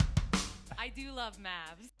I do love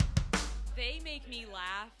Mavs. They make me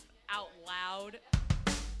laugh out loud.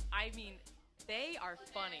 I mean, they are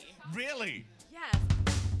funny. Really? Yes.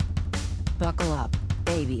 Buckle up,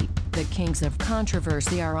 baby. The kings of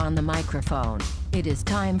controversy are on the microphone. It is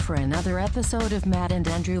time for another episode of Matt and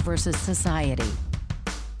Andrew versus Society.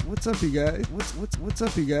 What's up, you guys? What's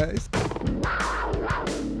up, you guys?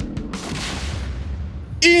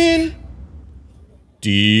 Indeed.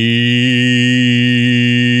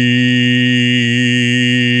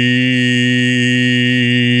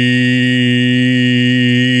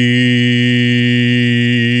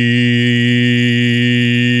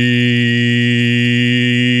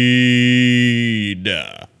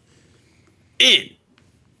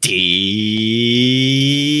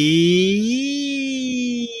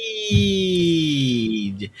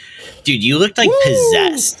 Dude, you looked like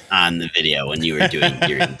possessed on the video when you were doing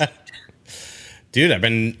your Dude, I've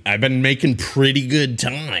been making pretty good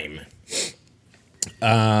time.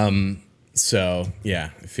 So yeah,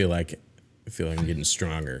 I feel like I'm getting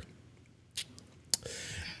stronger.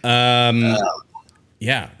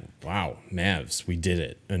 Yeah. Wow, Mavs, we did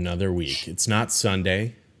it. Another week. It's not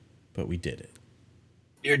Sunday, but we did it.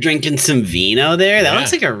 You're drinking some vino there? That Yeah.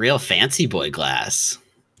 looks like a real fancy boy glass.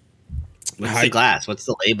 What's the glass? What's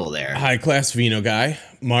the label there? High class vino guy,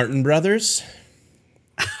 Martin Brothers.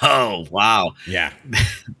 Oh, wow. Yeah.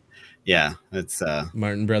 Yeah, that's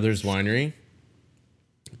Martin Brothers Winery.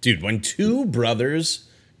 Dude, when two brothers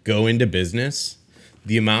go into business,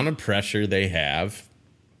 the amount of pressure they have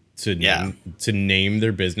to name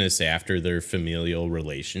their business after their familial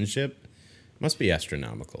relationship must be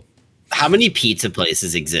astronomical. how many pizza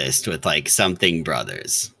places exist with like something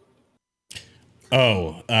brothers?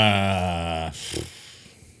 Oh,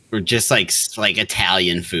 Or just like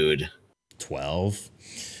Italian food? 12.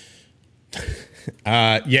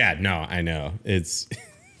 Yeah, no, I know. It's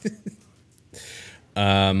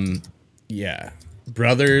yeah.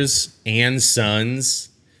 Brothers and sons.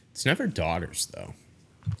 It's never daughters though.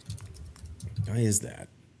 Why is that?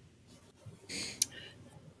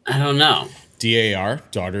 I don't know. DAR,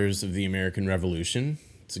 Daughters of the American Revolution.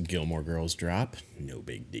 It's a Gilmore Girls drop. No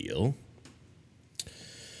big deal.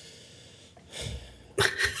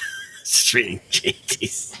 Just reading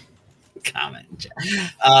JT's comment.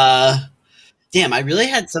 Damn, I really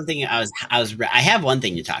had something. I have one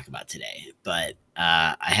thing to talk about today, but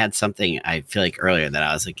I had something I feel like earlier that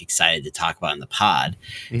I was like excited to talk about in the pod,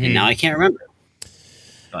 and now I can't remember.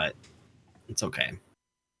 But it's okay.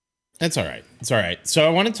 That's all right. It's all right. So I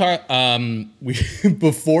want to talk.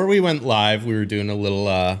 Before we went live, we were doing a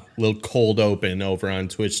little cold open over on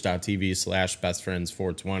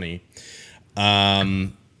twitch.tv/bestfriends420.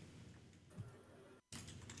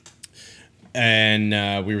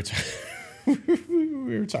 And we were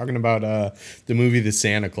we were talking about the movie The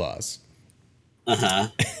Santa Claus. Uh-huh.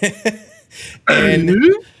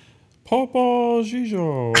 And Papa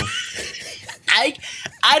Gijo.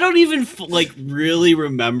 I don't even really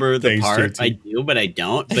remember the Thanks, part. JT. I do, but I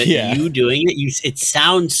don't. But Yeah. you doing it, it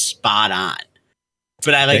sounds spot on.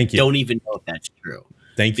 But I Thank you. don't even know if that's true.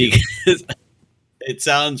 Thank you. Because it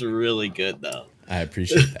sounds really good, though. I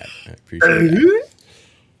appreciate that.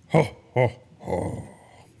 That.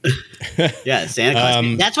 Yeah, Santa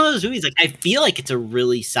Claus. That's one of those movies. Like, I feel like it's a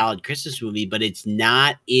really solid Christmas movie, but it's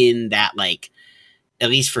not in that at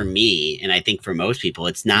least for me, and I think for most people,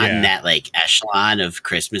 it's not in that echelon of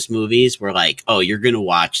Christmas movies where oh, you're gonna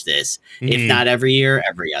watch this, if not every year,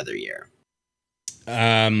 every other year. For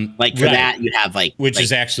that, you have which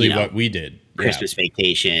is actually what we did. Christmas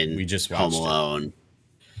Vacation. We just Home watched Alone.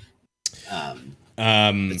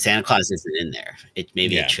 But Santa Claus isn't in there. It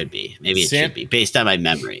should be. Maybe it should be based on my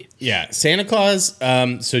memory. Yeah, Santa Claus.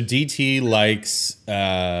 So DT likes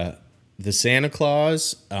the Santa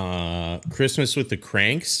Claus, Christmas with the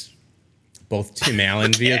Cranks, both Tim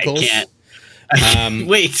Allen vehicles. I can't.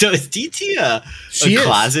 Wait, so is DT a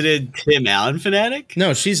closeted Tim Allen fanatic?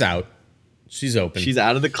 No, she's out. She's open. She's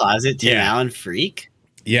out of the closet Tim Allen freak?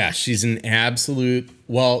 Yeah, she's an absolute.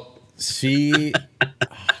 Well, she.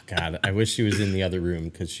 God, I wish she was in the other room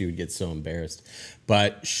because she would get so embarrassed.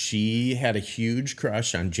 But she had a huge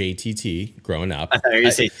crush on JTT growing up. I thought you were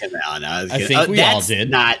going to say Tim Allen. I think we all did.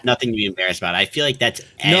 Nothing to be embarrassed about. I feel like that's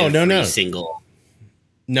every single.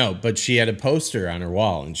 No, but she had a poster on her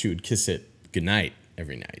wall, and she would kiss it goodnight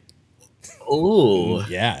every night. Oh,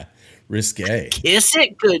 yeah, risque. Kiss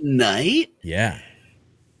it goodnight. Yeah,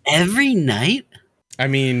 every night. I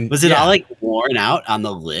mean, was it all worn out on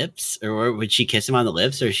the lips, or would she kiss him on the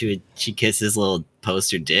lips, or she kiss his little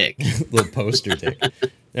poster dick? Little poster dick.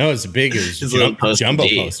 No, it was big. It was jumbo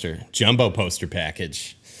poster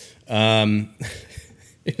package.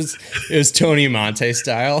 It was Tony Monte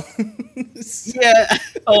style. Yeah.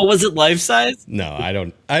 Oh, was it life size? No, I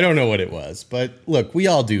don't know what it was. But look, we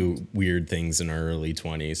all do weird things in our early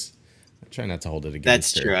 20s. I try not to hold it against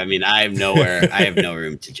That's her. true. I mean, I have no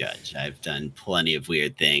room to judge. I've done plenty of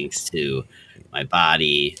weird things to my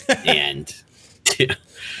body and to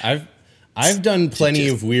I've done plenty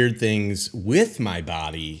of weird things with my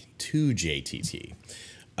body to JTT.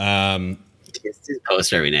 Kiss his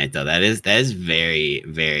poster every night, though. That is very,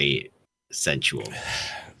 very sensual.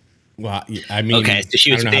 Well, I mean, okay, so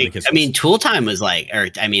she was big. I mean, Tool Time was like,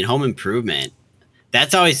 Home Improvement.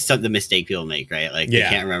 That's always the mistake people make, right? Like, they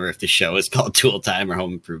can't remember if the show is called Tool Time or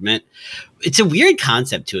Home Improvement. It's a weird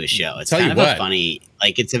concept to a show. It's kind of a funny,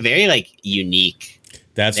 like, it's a very unique.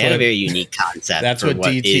 They had a very unique concept. That's what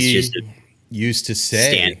DT used to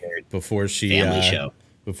say before she family show.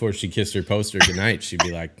 Before she kissed her poster goodnight. She'd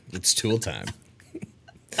be like, "It's Tool Time."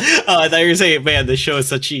 Oh, I thought you were saying, man, the show is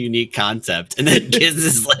such a unique concept, and then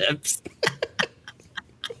kisses lips.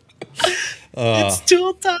 It's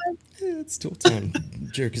Tool Time. It's Tool Time.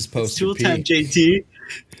 Jerk his poster. It's Tool Time, JT.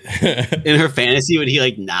 In her fantasy, would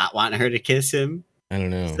he not want her to kiss him? I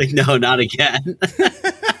don't know. It's like, no, not again.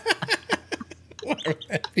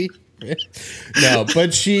 No,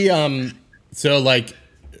 but she so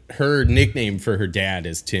her nickname for her dad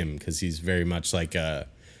is Tim because he's very much like a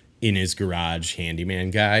in his garage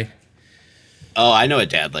handyman guy. Oh, I know a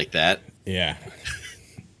dad like that. Yeah.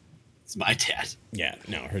 It's my dad. Yeah,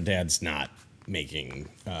 no, her dad's not making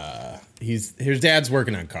her dad's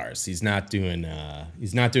working on cars. He's not doing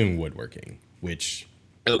woodworking, which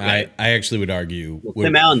I actually would argue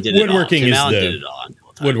Tim Allen did woodworking it all. Tim Allen did it all on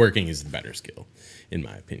Tool Time. Woodworking is the better skill, in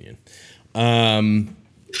my opinion.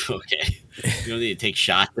 Okay. You don't need to take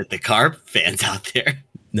shots at the car fans out there.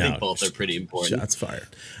 No, I think both are pretty important. Shots fired.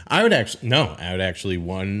 I would actually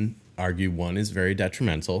argue one is very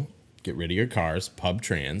detrimental. Get rid of your cars. Pub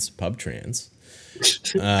trans.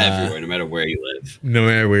 Everywhere, no matter where you live. No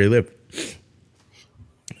matter where you live.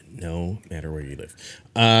 No matter where you live.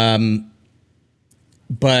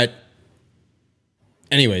 But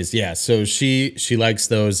anyways, yeah. So she likes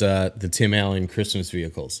those the Tim Allen Christmas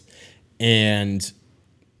vehicles, and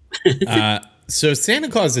so Santa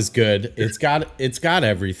Claus is good. It's got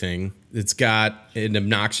everything. It's got an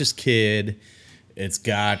obnoxious kid. It's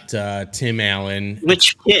got Tim Allen.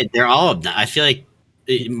 Which kid? They're all I feel like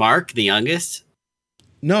Mark, the youngest.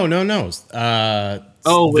 No.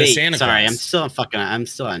 Oh wait, Santa sorry. Claus. I'm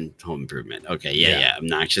still on Home Improvement. Okay, yeah.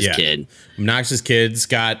 Obnoxious kid. Obnoxious kid's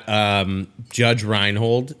got Judge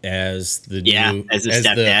Reinhold as the new as the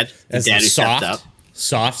stepdad. As the dad the who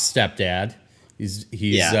soft stepdad. He's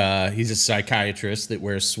a psychiatrist that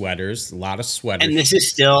wears sweaters, a lot of sweaters. And this is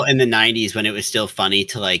still in the 90s when it was still funny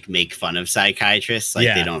to make fun of psychiatrists,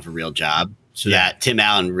 they don't have a real job. So that Tim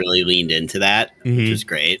Allen really leaned into that, which was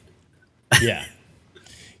great. Yeah.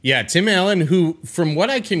 Yeah, Tim Allen, who, from what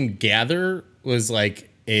I can gather, was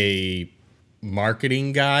a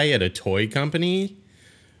marketing guy at a toy company,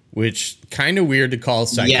 which kind of weird to call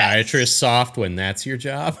psychiatrist soft when that's your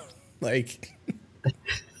job. JT.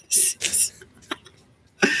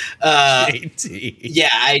 Yeah,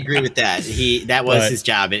 I agree with that. That was his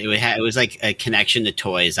job. It was like a connection to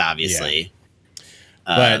toys, obviously.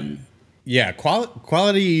 Yeah. But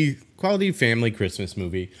quality family Christmas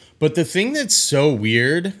movie. But the thing that's so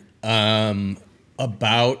weird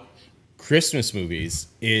about Christmas movies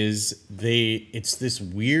is it's this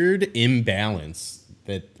weird imbalance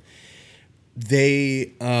that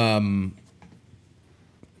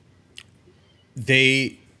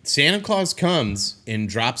Santa Claus comes and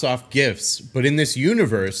drops off gifts, but in this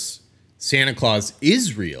universe, Santa Claus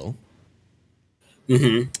is real.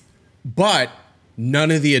 Mm-hmm. But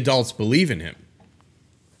none of the adults believe in him.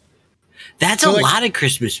 That's a lot of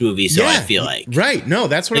Christmas movies, I feel like. Right. No,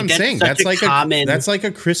 that's what I'm saying. That's like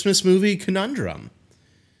a Christmas movie conundrum.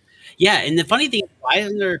 Yeah, and the funny thing, why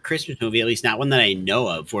isn't there a Christmas movie, at least not one that I know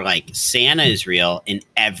of, where Santa is real and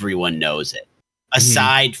everyone knows it?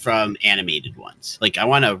 Aside from animated ones. I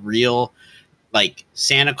want a real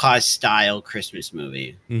Santa Claus style Christmas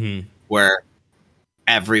movie where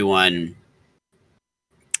everyone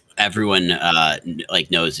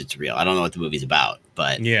knows it's real. I don't know what the movie's about,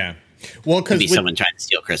 but yeah. Well, because someone trying to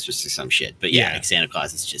steal Christmas or some shit. But Santa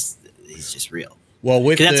Claus is he's just real. Well,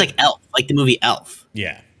 that's like Elf, the movie Elf.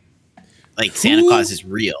 Yeah. Santa Claus is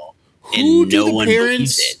real and no one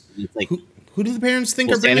believes it. It's who do the parents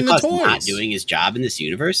think are bringing Santa the Claus toys? Not doing his job in this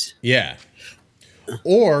universe? Yeah.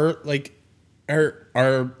 Or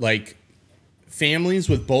are families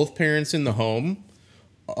with both parents in the home?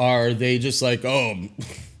 Are they just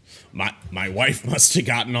my wife must have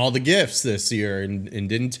gotten all the gifts this year and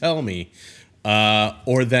didn't tell me.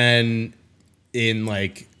 Or then in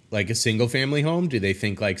like a single family home, do they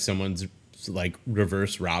think like someone's like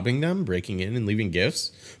reverse robbing them, breaking in and leaving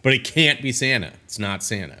gifts? But it can't be Santa. It's not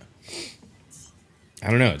Santa. I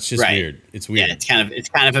don't know. It's just weird. It's weird. Yeah, it's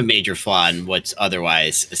kind of a major flaw in what's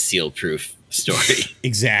otherwise a seal-proof story.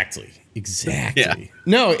 Exactly. Yeah.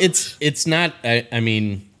 No, it's not. I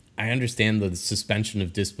mean, I understand the suspension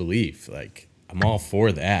of disbelief. Like, I'm all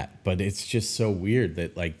for that, but it's just so weird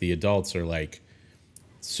that like the adults are like,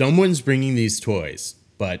 someone's bringing these toys,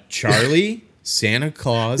 but Charlie, Santa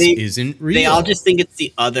Claus isn't real. They all just think it's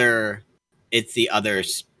the other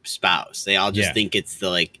spouse. They all just think it's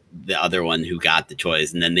the other one who got the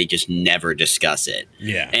toys, and then they just never discuss it.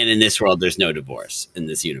 Yeah. And in this world, there's no divorce. In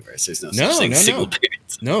this universe, there's no such thing as single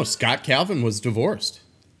parents. No, Scott Calvin was divorced.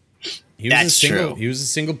 That's true. He was a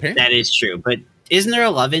single parent. That is true. But isn't there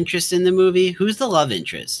a love interest in the movie? Who's the love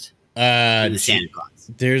interest in the Santa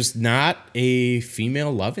Claus? There's not a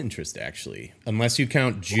female love interest, actually, unless you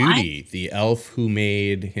count Judy, the elf who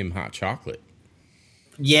made him hot chocolate.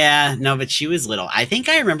 Yeah, no, but she was little. I think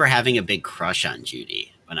I remember having a big crush on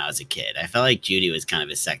Judy when I was a kid. I felt like Judy was kind of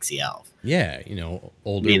a sexy elf. Yeah,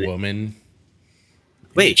 older woman.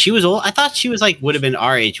 Wait, she was old? I thought she was would have been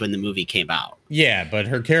our age when the movie came out. Yeah, but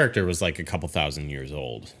her character was like a couple thousand years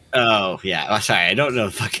old. Oh, yeah. Oh, sorry, I don't know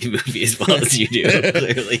the fucking movie as well as you do,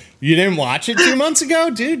 clearly. You didn't watch it 2 months ago?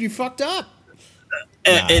 Dude, you fucked up.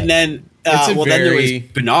 And then, then there was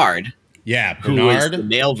Bernard. Yeah, Bernard. Who was the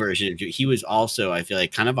male version of Judy. He was also, I feel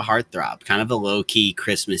like, kind of a heartthrob, kind of a low-key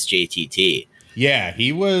Christmas JTT. Yeah,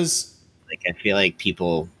 he was. I feel like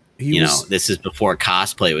people... this is before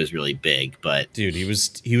cosplay was really big, but dude, he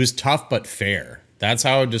was tough but fair. That's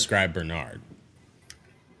how I would describe Bernard.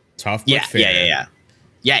 Tough but fair.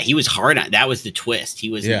 Yeah, he was hard on. That was the twist.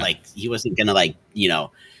 He wasn't he wasn't gonna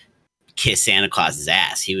kiss Santa Claus's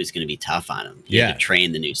ass. He was gonna be tough on him. He had to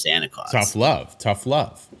train the new Santa Claus. Tough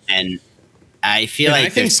love. And I feel I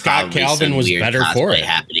think Scott Calvin was better for it.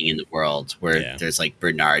 Happening in the world where there's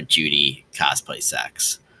Bernard Judy cosplay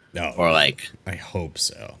sex. No, or I hope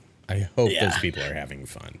so. I hope those people are having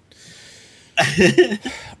fun.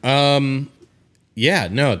 Yeah,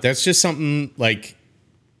 no, that's just something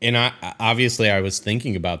and I was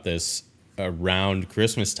thinking about this around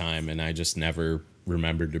Christmas time, and I just never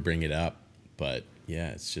remembered to bring it up. But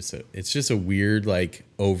yeah, it's just a weird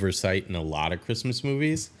oversight in a lot of Christmas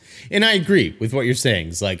movies. And I agree with what you're saying.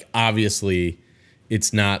 It's obviously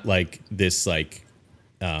it's not this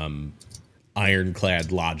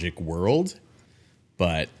ironclad logic world,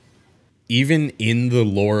 but even in the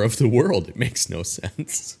lore of the world, it makes no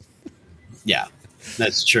sense. Yeah,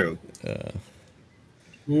 that's true.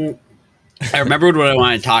 I remembered what I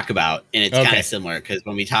wanted to talk about, and it's kind of similar because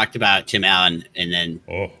when we talked about Tim Allen and then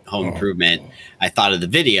Home Improvement, I thought of the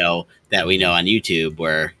video that we know on YouTube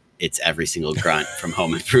where it's every single grunt from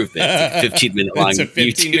Home Improvement. It's a 15-minute long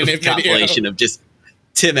YouTube compilation of just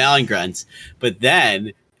Tim Allen grunts. But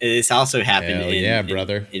then this also happened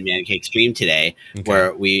in Man Cake Stream today,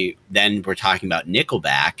 where we then were talking about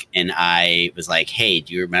Nickelback, and I was like, hey,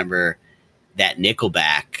 do you remember that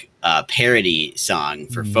Nickelback parody song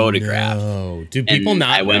for Photograph? No. Do people not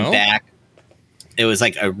know? I went back. It was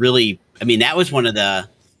that was one of the,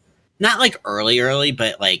 not early,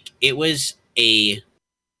 but it went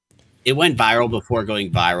viral before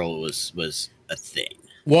going viral was a thing.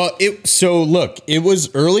 Well, it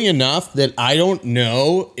was early enough that I don't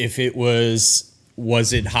know if it was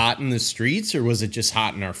it hot in the streets or was it just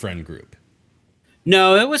hot in our friend group?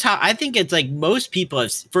 No, it was hot. I think it's most people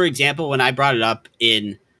have, for example, when I brought it up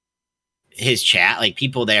in his chat,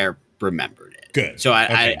 people there remembered it. Good. So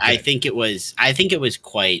I think it was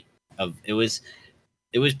pretty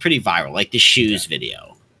viral, the shoes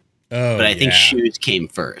video. Oh, but I think shoes came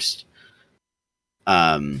first.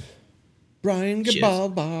 Brian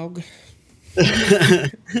Gabalbog.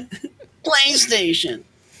 PlayStation.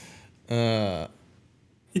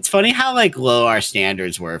 It's funny how low our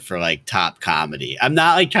standards were for top comedy. I'm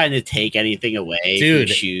not trying to take anything away from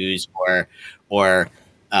shoes or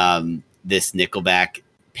this Nickelback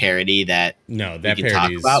parody that we can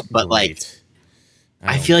talk about, but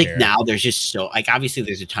I feel now there's just so obviously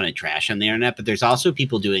there's a ton of trash on the internet, but there's also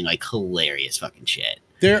people doing hilarious fucking shit.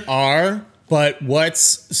 There are. But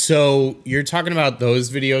so you're talking about those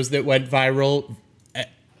videos that went viral.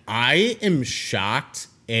 I am shocked,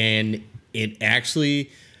 and it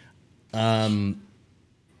actually, it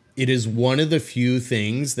is one of the few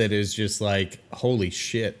things that is just holy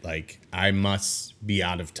shit, I must be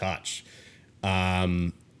out of touch.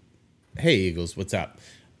 Hey Eagles, what's up?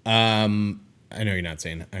 I know you're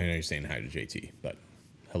saying hi to JT, but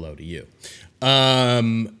hello to you.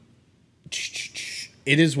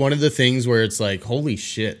 It is one of the things where it's like, holy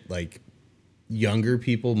shit, like younger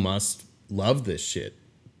people must love this shit.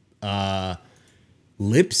 Lip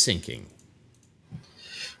syncing.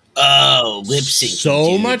 Oh, lip syncing.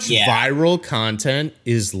 So much viral content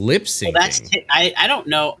is lip syncing. Well, I don't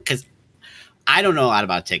know, because I don't know a lot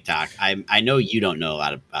about TikTok. I know you don't know a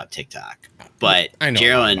lot about TikTok, but I know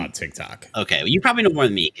a lot about TikTok. Okay, well, you probably know more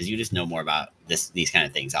than me because you just know more about these kind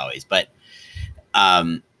of things always. But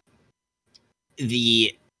that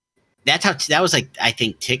was like, I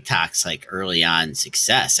think TikTok's like early on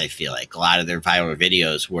success. I feel like a lot of their viral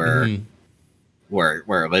videos were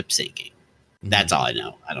lip syncing. That's all I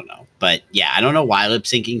know. I don't know, but yeah, I don't know why lip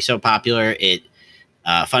syncing so popular.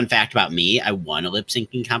 Fun fact about me: I won a lip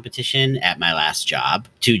syncing competition at my last job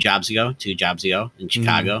 2 jobs ago in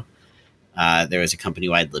Chicago. There was a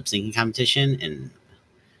company-wide lip syncing competition, and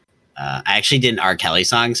I actually did an R. Kelly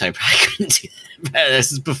song, so I probably couldn't do that. But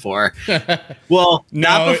this is before. Well,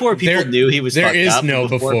 not before people knew he was fucked up.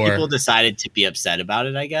 Before people decided to be upset about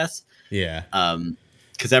it, I guess. Yeah.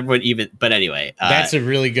 Because everyone but anyway, that's a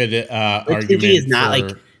really good argument. Is not for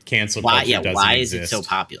like cancel culture. Yeah, why is it so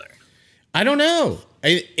popular? I don't know.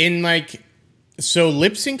 So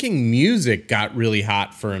lip syncing music got really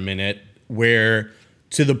hot for a minute, where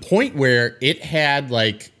to the point where it had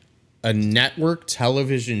like a network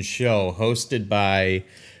television show hosted by,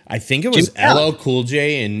 I think it was LL Cool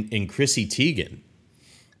J and Chrissy Teigen.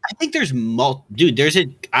 I think there's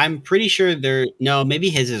I'm pretty sure maybe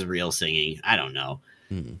his is real singing. I don't know.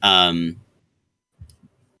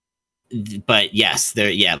 But yes,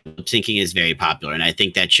 lip syncing is very popular, and I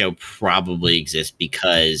think that show probably exists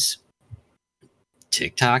because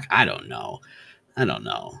TikTok. I don't know.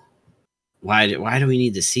 Why do we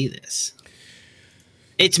need to see this?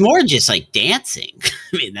 It's more just like dancing.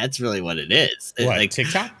 I mean, that's really what it is. What, like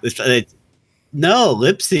TikTok? No,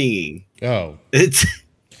 lip singing. Oh,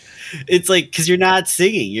 it's like, because you're not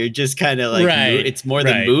singing, you're just kind of like, it's more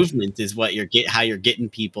the movement is what how you're getting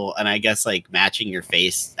people, and I guess like matching your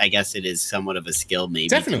face. I guess it is somewhat of a skill, maybe.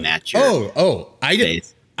 Definitely. To match your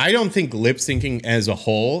face. I don't think lip syncing as a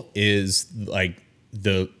whole is like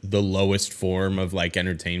the lowest form of like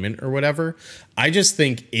entertainment or whatever. I just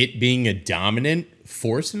think it being a dominant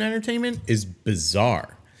force in entertainment is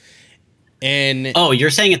bizarre. And you're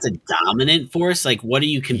saying it's a dominant force? Like, what do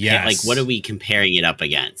you compare? Yes. Like, what are we comparing it up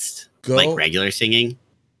against? Like regular singing?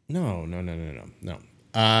 No.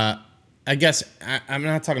 I guess I'm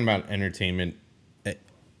not talking about entertainment.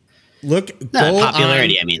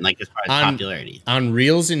 Popularity. I mean, like as far as popularity on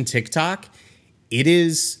Reels and TikTok, it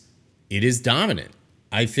is dominant.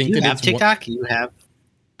 I think you have TikTok. You have.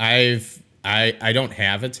 I don't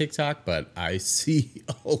have a TikTok, but I see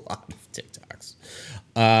a lot of TikToks.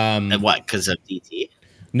 And what? Because of DT?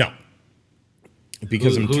 No.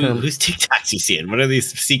 Because whose TikToks you seeing? What are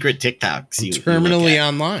these secret TikToks? I'm terminally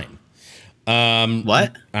online.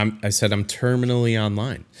 What? I said I'm terminally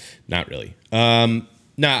online. Not really. No,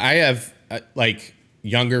 I have like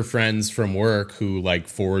younger friends from work who like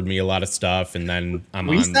forward me a lot of stuff, and then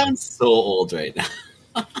We sound so old right now.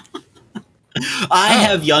 I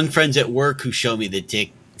have young friends at work who show me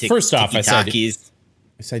the First off, I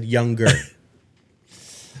said younger.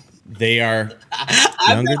 They are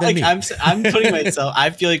younger than me. I'm putting myself. I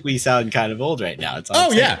feel like we sound kind of old right now. It's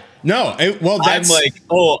yeah. No. I'm like,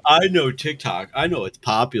 I know TikTok. I know it's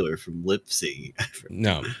popular from lip syncing.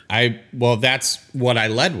 No, that's what I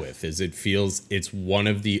led with. Is it's one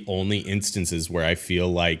of the only instances where I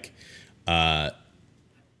feel like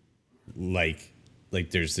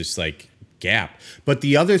there's this like gap. But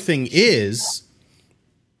the other thing is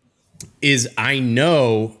I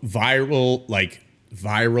know viral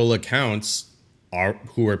accounts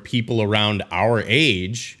who are people around our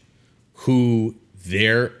age who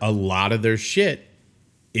a lot of their shit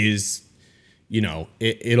is,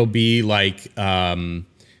 it'll be like them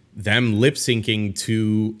lip syncing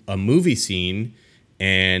to a movie scene,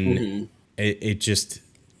 and it just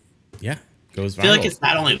goes viral. I feel like it's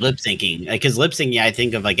not only lip syncing, because lip syncing, I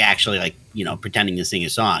think of like actually like, pretending to sing a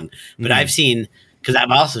song, but I've seen, because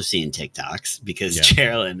I've also seen TikToks, because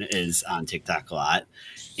Sherilyn is on TikTok a lot,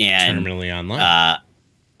 and terminally online.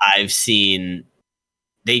 I've seen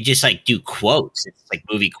they just like do quotes. It's like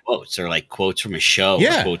movie quotes or like quotes from a show.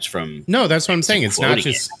 Or quotes from. No, that's what I'm saying. It's not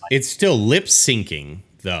just. It's still lip syncing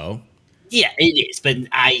though. Yeah, it is. But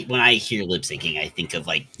when I hear lip syncing, I think of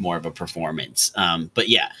like more of a performance. But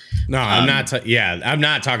yeah. No, I'm not. I'm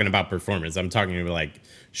not talking about performance. I'm talking about like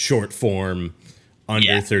short form, under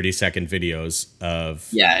 30-second videos of.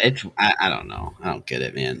 Yeah, it's. I don't know. I don't get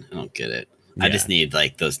it, man. I don't get it. I just need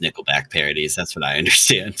like those Nickelback parodies. That's what I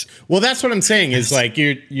understand. Well, that's what I'm saying is like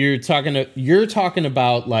you're talking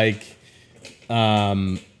about like,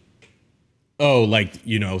 like,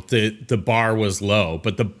 you know, the bar was low,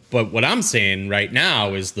 but what I'm saying right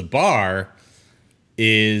now is the bar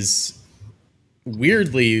is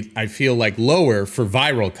weirdly, I feel like, lower for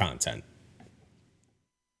viral content.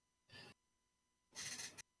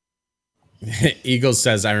 Eagles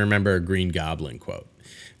says, I remember a Green Goblin quote.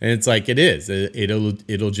 And it's like, it is.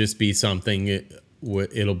 It'll just be something.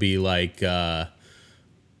 It'll be like, you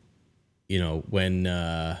know, when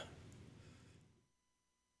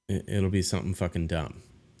it'll be something fucking dumb.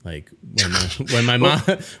 Like when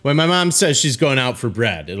my mom says she's going out for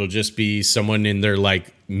bread, it'll just be someone in their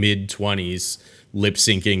like mid-20s lip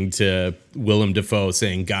syncing to Willem Dafoe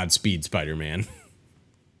saying "Godspeed, Spider-Man."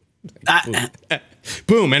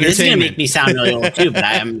 Boom! Entertainment. This is gonna make me sound really old too, but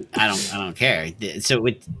I don't care. So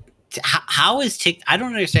how is TikTok? I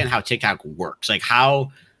don't understand how TikTok works. Like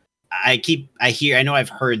how I know I've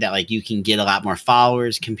heard that like you can get a lot more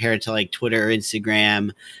followers compared to like Twitter or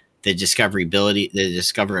Instagram. The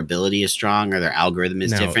discoverability is strong, or their algorithm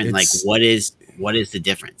is different. Like what is the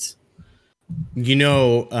difference? You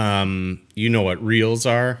know what Reels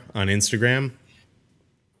are on Instagram?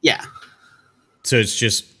 Yeah. So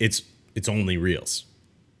it's only Reels.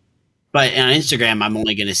 But on Instagram, I'm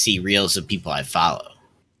only going to see Reels of people I follow.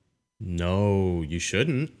 No, you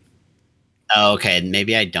shouldn't. Oh, okay,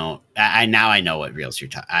 maybe I don't. I know what Reels you're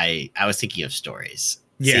talking. I was thinking of stories.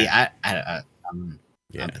 Yeah.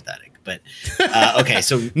 See, I'm pathetic, but okay.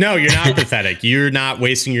 So no, you're not pathetic. You're not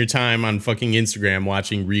wasting your time on fucking Instagram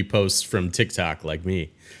watching reposts from TikTok like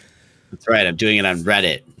me. That's right. I'm doing it on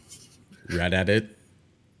Reddit. Reddit.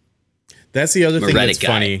 That's the other thing that's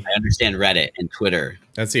funny. I understand Reddit and Twitter.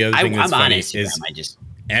 That's the other thing that's funny Instagram, is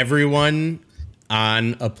everyone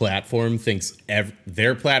on a platform thinks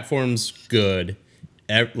their platform's good.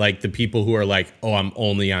 Like the people who are like, oh, I'm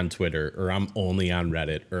only on Twitter, or I'm only on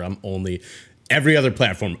Reddit, or I'm only every other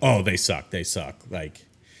platform. Oh, they suck. Like,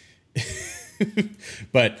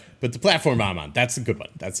 but the platform I'm on, that's a good one.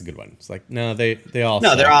 It's like, no, they all. No,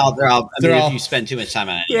 suck. They're all. If you spend too much time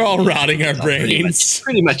on it, they're all rotting our brains.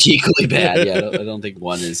 Pretty much equally bad. Yeah, I don't think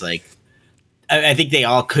one is like. I think they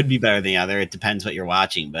all could be better than the other. It depends what you're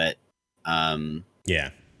watching, but.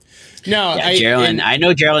 Yeah. No, yeah, Geraldine. I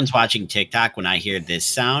know Geraldine's watching TikTok when I hear this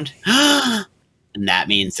sound, and that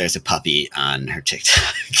means there's a puppy on her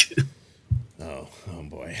TikTok. Oh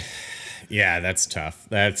boy. Yeah, that's tough.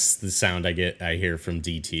 That's the sound I hear from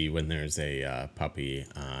DT when there's a puppy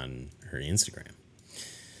on her Instagram.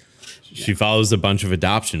 She follows a bunch of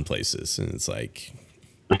adoption places, and it's like,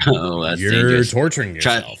 oh, that's you're dangerous. Torturing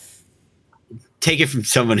yourself. Take it from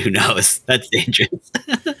someone who knows. That's dangerous.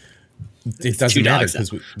 It doesn't matter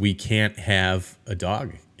because we can't have a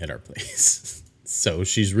dog at our place. So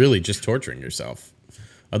she's really just torturing herself.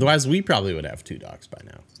 Otherwise, we probably would have 2 dogs by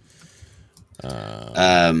now.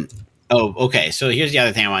 Okay. So here's the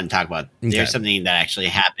other thing I want to talk about. Okay. There's something that actually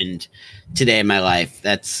happened today in my life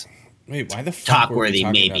that's why the fuck talk-worthy,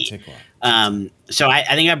 maybe. So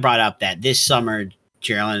I think I brought up that this summer,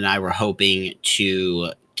 Geraldine and I were hoping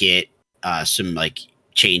to get some like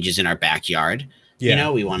changes in our backyard. Yeah. You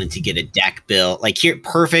know, we wanted to get a deck built. Like here,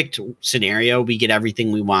 perfect scenario. We get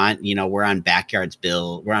everything we want. You know, we're on Backyard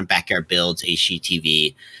Builds,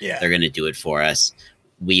 HGTV. Yeah. They're going to do it for us.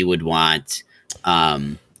 We would want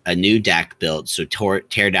a new deck built. So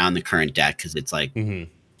tear down the current deck because it's like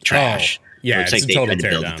trash. Oh, yeah, it's like they tried to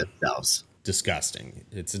build it themselves. Disgusting.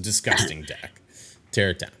 It's a disgusting deck.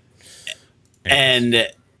 Tear it down. And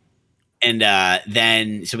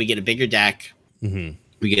then so we get a bigger deck. Mm-hmm.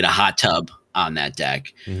 We get a hot tub on that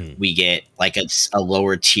deck. Mm-hmm. We get like a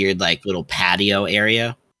lower tiered like little patio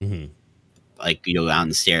area. Mm-hmm. Like you go down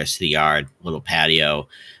the stairs to the yard, little patio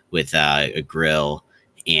with a grill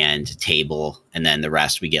and table, and then the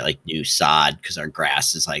rest we get like new sod because our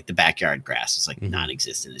grass is like the backyard grass is like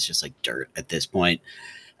non-existent. It's just like dirt at this point.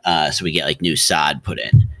 So we get like new sod put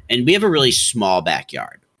in, and we have a really small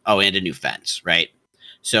backyard. Oh, and a new fence, right?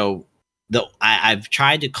 So I've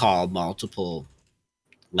tried to call multiple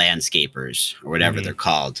landscapers or whatever they're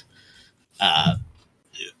called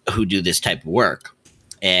who do this type of work,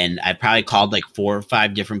 and I probably called like 4 or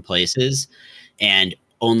 5 different places, and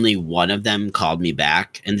only one of them called me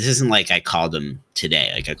back. And this isn't like I called them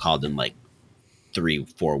today, like I called them like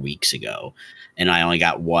 3-4 weeks ago, and I only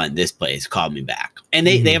got one. This place called me back, and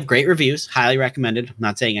they have great reviews, highly recommended. I'm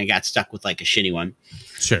not saying I got stuck with like a shitty one,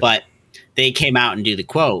 sure, but they came out and do the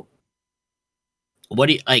quote. What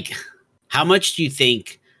do you like? How much do you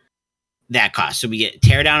think that costs? So we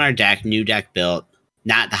tear down our deck, new deck built,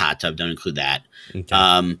 not the hot tub. Don't include that.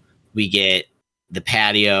 Okay. We get the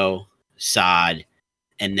patio, sod,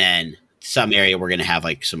 and then some area we're gonna have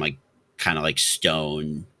like some like kind of like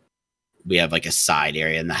stone. We have like a side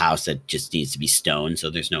area in the house that just needs to be stone, so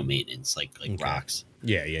there's no maintenance, like rocks.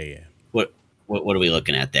 Yeah. What are we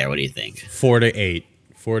looking at there? What do you think? 4 to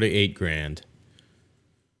 8 grand.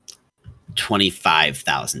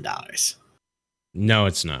 $25,000. No,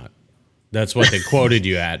 it's not. That's what they quoted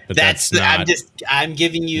you at, but that's not. I'm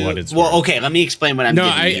giving you. What it's well, worth. okay. Let me explain what I'm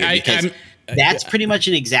giving you because I'm that's pretty much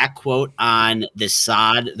an exact quote on the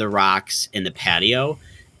sod, the rocks, and the patio,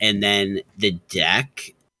 and then the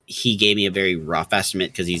deck. He gave me a very rough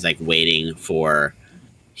estimate because he's like waiting for.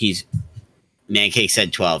 Mancake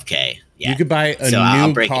said $12K. Yeah, you could buy a new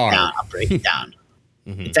I'll break car. It down. I'll break it down.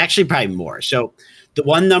 It's actually probably more. So the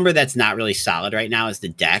one number that's not really solid right now is the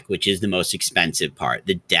deck, which is the most expensive part.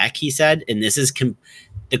 The deck, he said, and this is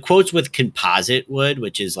the quotes with composite wood,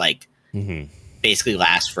 which is like basically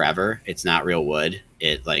lasts forever. It's not real wood.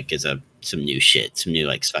 It like is some new shit, some new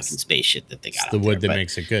like fucking space shit that they got. It's the wood that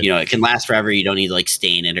makes it good. You know, it can last forever. You don't need to like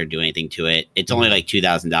stain it or do anything to it. It's only like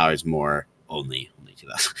 $2,000 more. Only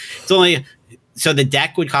 2,000. It's only so the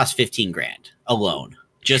deck would cost 15 grand alone,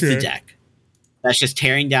 just the deck. That's just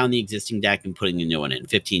tearing down the existing deck and putting a new one in.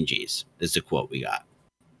 15 G's is the quote we got.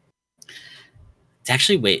 It's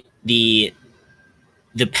actually the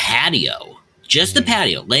patio, just the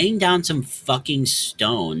patio, laying down some fucking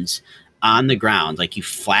stones on the ground, like you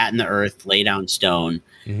flatten the earth, lay down stone,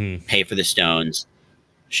 pay for the stones.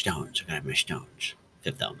 Stones, I gotta have my stones.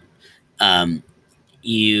 Fifth element.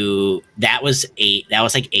 That was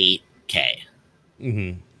like $8K.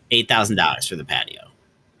 $8,000 for the patio.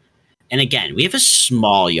 And again, we have a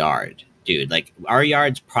small yard, dude. Like our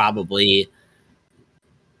yard's probably,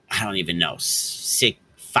 I don't even know,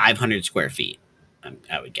 500 square feet.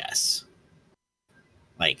 I would guess.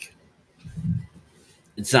 Like,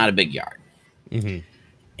 it's not a big yard.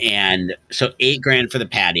 And so $8 grand for the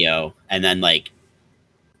patio, and then like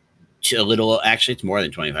actually it's more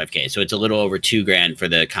than 25K. So it's a little over $2 grand for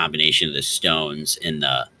the combination of the stones and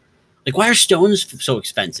like, why are stones so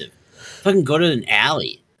expensive? Fucking go to an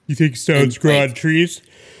alley. You think stones grow on trees?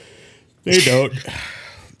 They don't.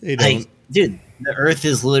 They don't. Like, dude, the earth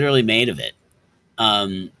is literally made of it.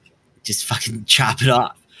 Just fucking chop it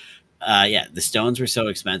off. Yeah, the stones were so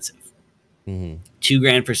expensive. $2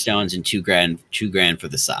 grand for stones and $2 grand for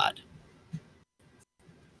the sod.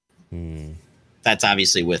 That's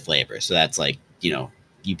obviously with labor. So that's like, you know,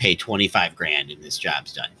 you pay 25 grand and this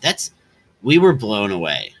job's done. We were blown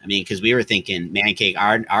away. I mean, because we were thinking, Mancake,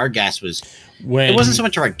 our guess was, it wasn't so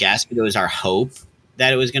much our guess, but it was our hope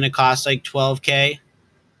that it was going to cost like 12K.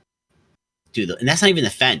 Dude, and that's not even the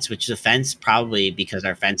fence, which the fence probably, because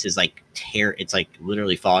our fence is like it's like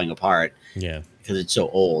literally falling apart. Yeah. Because it's so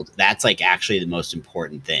old. That's like actually the most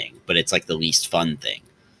important thing, but it's like the least fun thing.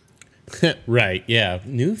 Right. Yeah.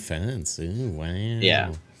 New fence. Ooh, wow.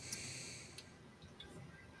 Yeah.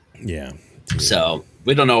 Yeah. Dude. So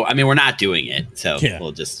we don't know. I mean, we're not doing it. So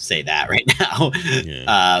we'll just say that right now.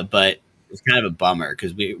 Yeah. But it's kind of a bummer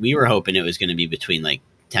because we were hoping it was going to be between like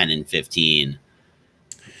 10 and 15.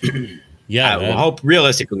 Yeah.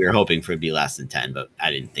 Realistically, we were hoping for it to be less than 10, but I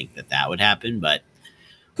didn't think that would happen. But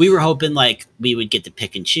we were hoping like we would get to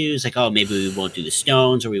pick and choose, like, oh, maybe we won't do the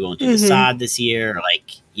stones or we won't do the sod this year, or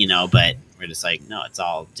like, you know, but we're just like, no, it's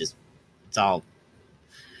all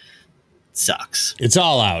sucks. It's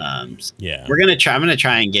all out. Yeah. I'm going to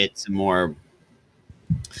try and get some more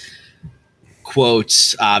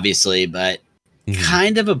quotes, obviously, but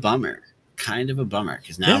kind of a bummer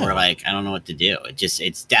because now we're like, I don't know what to do. We're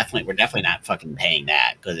definitely not fucking paying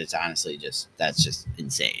that because it's honestly that's just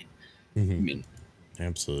insane. I mean,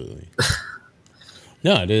 absolutely.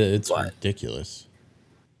 No, it's ridiculous.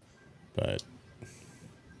 But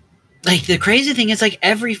like the crazy thing is, like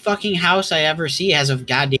every fucking house I ever see has a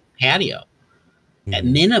goddamn patio at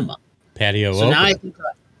minimum. Patio. So now I think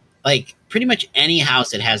like pretty much any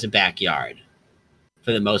house that has a backyard,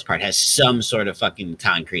 for the most part, has some sort of fucking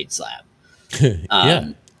concrete slab. Yeah.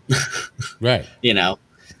 Right. You know,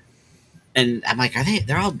 and I'm like,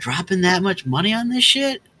 they're all dropping that much money on this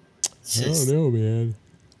shit? I don't know, man.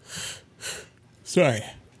 Sorry.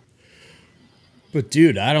 But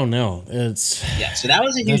dude, I don't know. So that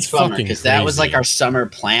was a huge bummer because that was like our summer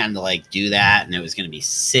plan to like do that, and it was going to be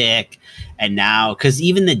sick. And now, because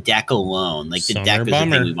even the deck alone, like the deck was the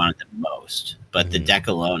thing we wanted the most, but the deck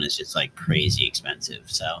alone is just like crazy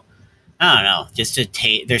expensive. So I don't know. Just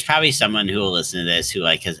to there's probably someone who will listen to this who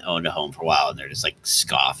like has owned a home for a while, and they're just like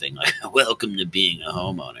scoffing, like, "Welcome to being a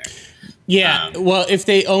homeowner." Yeah. Well, if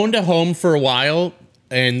they owned a home for a while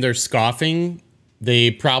and they're scoffing,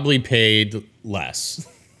 they probably paid less.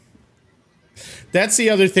 That's the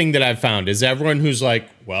other thing that I've found is everyone who's like,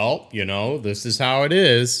 well, this is how it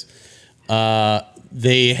is.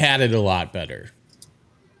 They had it a lot better.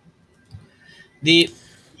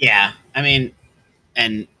 I mean,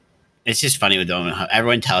 and it's just funny with owning a home.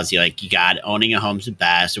 Everyone tells you like owning a home's the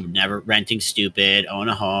best, or never renting stupid, own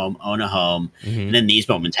a home. And then these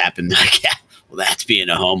moments happen. Like, yeah, well, that's being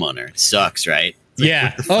a homeowner. It sucks, right?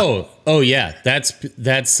 Yeah. Oh yeah.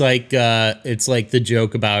 That's like it's like the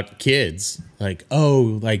joke about kids. Like,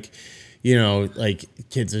 like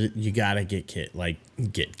kids you gotta get kids.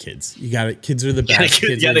 Kids are the best.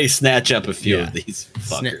 You gotta snatch up a few of these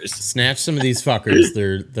fuckers. Snatch some of these fuckers.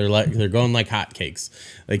 They're going like hotcakes.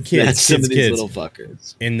 Like kids, some of these little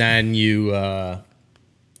fuckers. And then you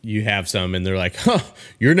have some, and they're like, "Huh,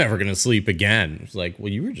 you're never gonna sleep again." It's like,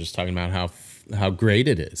 well, you were just talking about how great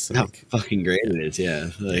it is. How fucking great it is,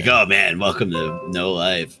 yeah. Like, oh man, welcome to No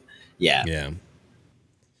Life. Yeah. Yeah.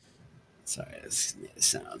 Sorry, that's the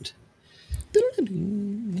sound.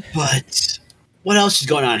 But what else is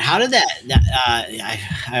going on? How did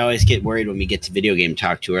I always get worried when we get to video game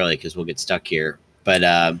talk too early because we'll get stuck here.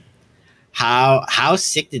 But how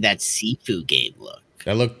sick did that Sifu game look?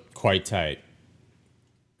 That looked quite tight.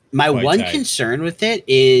 My one concern with it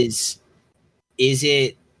is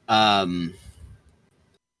it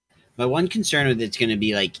my one concern with it's going to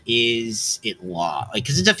be like, is it long? Like,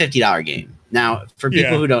 because it's a $50 game. Now, for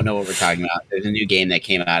people who don't know what we're talking about, there's a new game that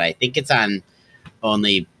came out. I think it's on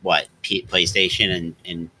only, PlayStation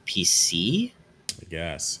and PC? I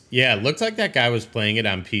guess. Yeah, it looked like that guy was playing it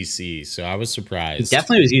on PC, so I was surprised. He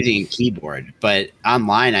definitely was using a keyboard, but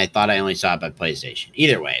online, I thought I only saw it by PlayStation.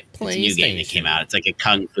 Either way, it's a new game that came out. It's like a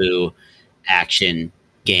kung fu action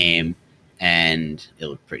game, and it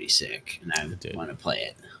looked pretty sick, and I want to play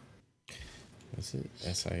it. Was it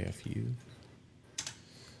SIFU?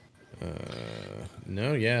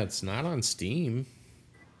 No, it's not on Steam.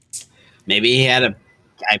 Maybe he had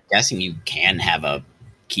I'm guessing you can have a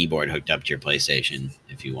keyboard hooked up to your PlayStation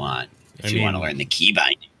if you want. If you want to learn the key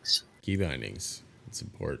bindings. Key bindings. It's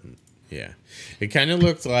important. Yeah. It kind of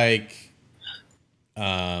looked like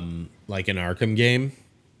an Arkham game.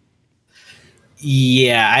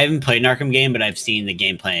 Yeah, I haven't played an Arkham game, but I've seen the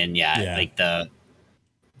gameplay and like the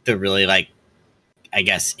really like, I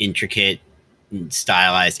guess, intricate and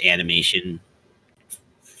stylized animation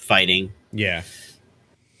fighting. Yeah.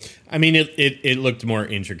 I mean, it looked more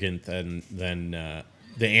intricate than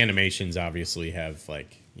the animations obviously have a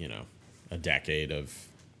decade of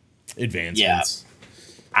advancements. Yeah.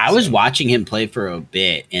 I was watching him play for a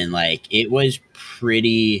bit and it was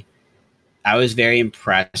I was very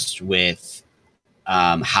impressed with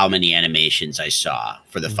how many animations I saw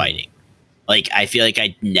for the fighting. Like, I feel like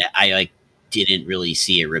I didn't really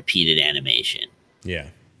see a repeated animation. Yeah.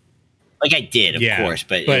 Like, I did, of course,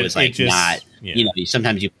 but it was not,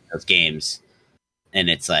 sometimes you play those games and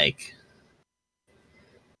it's like,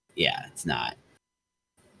 it's not.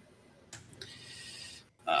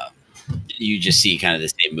 You just see kind of the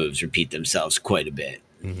same moves repeat themselves quite a bit.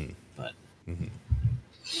 But,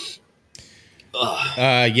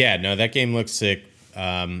 that game looks sick.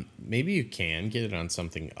 Maybe you can get it on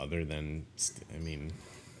something other than,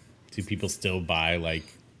 do people still buy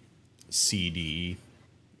CD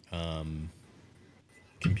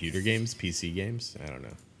computer games, PC games? I don't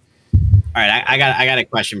know. All right, I got a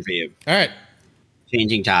question for you. All right.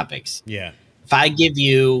 Changing topics. Yeah. If I give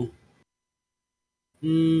you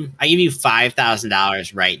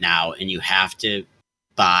 $5,000 right now and you have to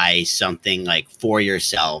buy something for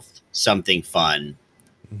yourself, something fun.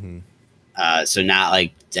 So not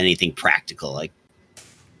anything practical, like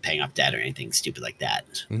paying off debt or anything stupid like that.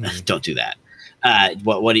 Don't do that.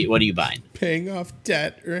 What are you buying? Paying off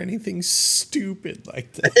debt or anything stupid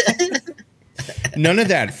like that. None of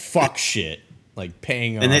that fuck shit. Like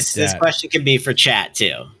paying off debt. And this question can be for chat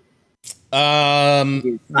too.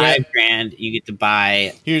 $5,000, you get to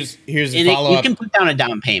buy. Here's a follow-up. You can put down a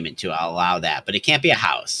down payment too. I'll allow that, but it can't be a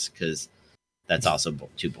house because that's also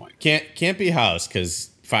too boring. Can't be a house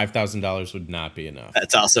because $5,000 would not be enough.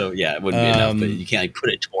 That's also it wouldn't be enough, but you can't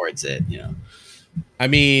put it towards it. I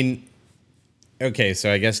mean, okay,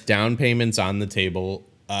 so I guess down payments on the table.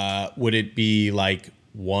 Would it be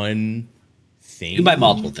one thing? You can buy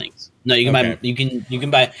multiple things. No, you can buy. You can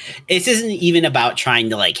buy. This isn't even about trying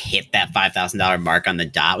to hit that $5,000 mark on the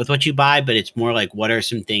dot with what you buy, but it's more what are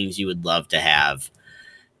some things you would love to have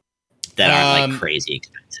that aren't crazy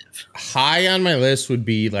expensive. High on my list would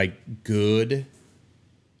be good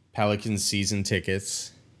Pelican season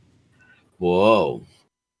tickets. Whoa,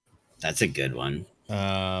 that's a good one.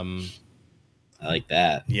 I like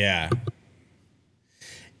that. Yeah.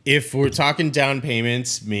 if we're talking down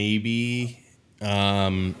payments, maybe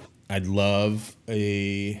I'd love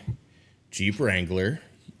a Jeep Wrangler.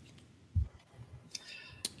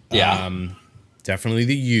 Yeah. Definitely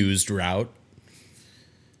the used route.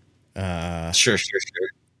 Sure.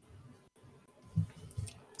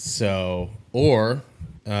 So, or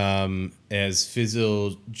as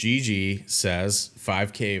Fizzle Gigi says,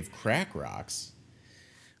 5K of crack rocks.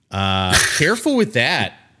 Careful with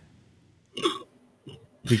that.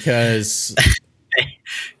 Because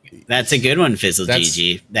that's a good one, Fizzle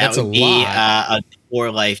Gigi. That would be a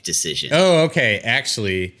poor life decision. Oh, okay.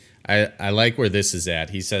 Actually, I like where this is at.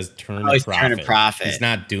 He says turn a profit. He's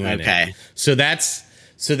not doing it. So that's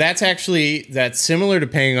similar to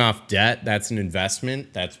paying off debt. That's an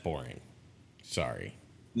investment. That's boring. Sorry.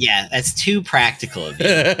 Yeah, that's too practical of you.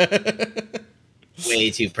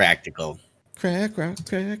 Way too practical. Crack rock.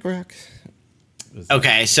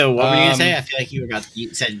 Okay, so what were you gonna say? I feel like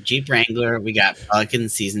you said Jeep Wrangler. We got Pelican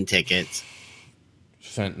season tickets.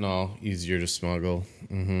 Fentanyl, easier to smuggle.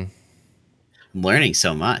 Mm-hmm. I'm learning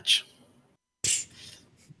so much.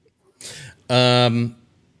 Or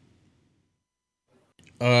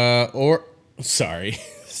sorry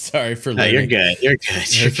for learning. No, you're good.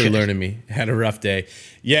 You're for learning me. Had a rough day.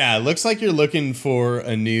 Yeah, it looks like you're looking for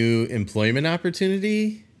a new employment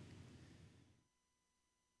opportunity.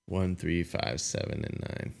 1, 3, 5, 7, and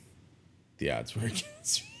 9. The odds were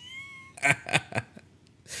against me.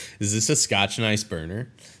 Is this a Scotch and ice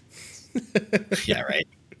burner? Yeah, right.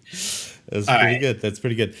 That's pretty good. That's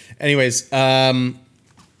pretty good. Anyways, yeah,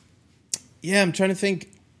 I'm trying to think.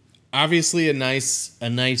 Obviously, a nice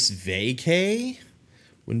vacay.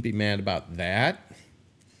 Wouldn't be mad about that.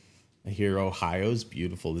 I hear Ohio's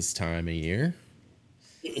beautiful this time of year.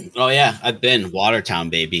 Oh yeah, I've been Watertown,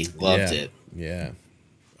 baby. Loved it. Yeah.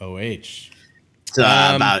 OH. So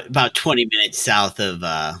about 20 minutes south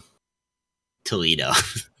of Toledo.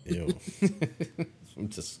 Ew. I'm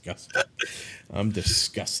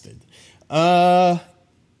disgusted.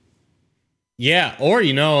 Yeah, or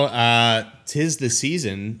tis the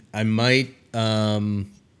season. I might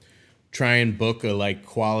try and book a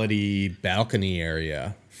quality balcony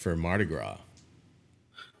area for Mardi Gras.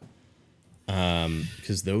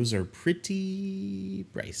 Because those are pretty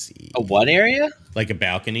pricey. A what area? Like a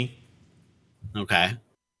balcony. Okay.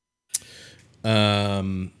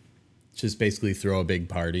 Just basically throw a big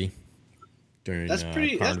party during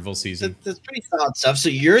carnival season. That's pretty solid stuff. So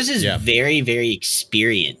yours is very, very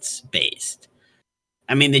experience based.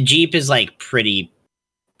 I mean, the Jeep is pretty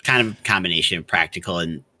kind of a combination of practical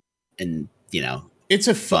and it's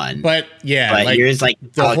a fun, but yeah, but yours the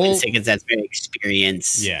whole tickets. That's very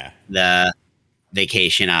experience. Yeah, the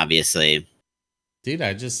vacation, obviously. Dude,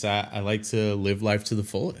 I like to live life to the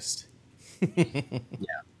fullest.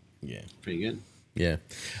 Yeah, pretty good. Yeah.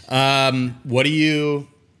 What are you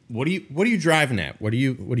driving at? What are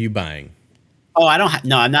you buying? Oh,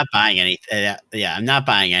 I'm not buying anything. I'm not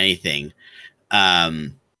buying anything.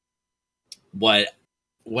 What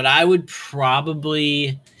I would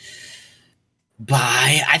probably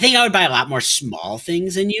buy, I think I would buy a lot more small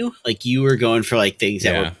things than you. Like you were going for things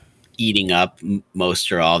that were eating up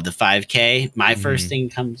most or all of the 5K. My first thing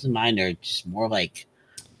comes to mind are just more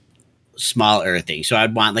smaller things. So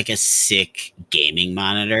I'd want a sick gaming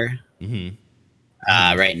monitor. Mm-hmm.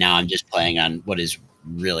 Right now I'm just playing on what is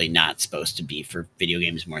really not supposed to be for video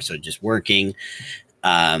games, more so just working.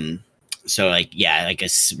 So a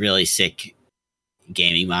really sick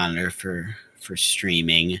gaming monitor for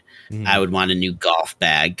streaming. I would want a new golf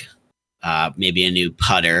bag, maybe a new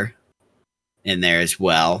putter in there as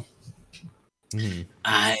well.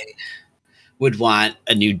 I would want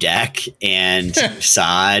a new deck and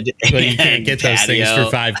sod. But you can't get those things for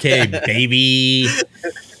 5K, baby.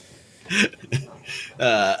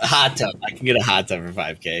 A hot tub. I can get a hot tub for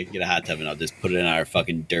 5K. Get a hot tub and I'll just put it in our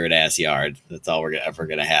fucking dirt ass yard. That's all we're ever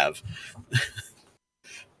gonna have.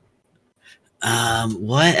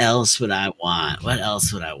 What else would I want?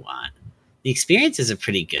 The experience is a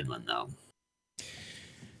pretty good one though.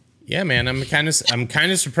 Yeah, man, I'm kind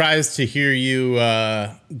of surprised to hear you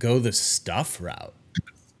go the stuff route.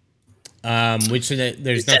 Which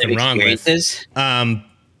there's nothing wrong with.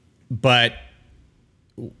 But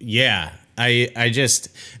yeah, I just,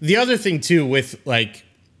 the other thing too with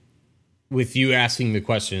you asking the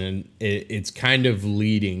question, and it's kind of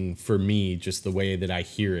leading for me, just the way that I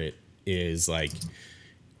hear it is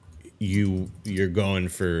you're going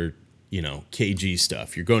for kg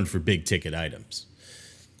stuff. You're going for big ticket items.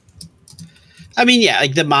 I mean, yeah,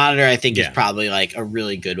 the monitor I think is probably a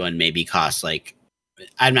really good one. Maybe costs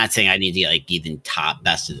I'm not saying I need to get even top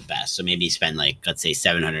best of the best. So maybe spend let's say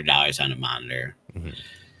 $700 on a monitor.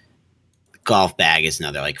 golf bag is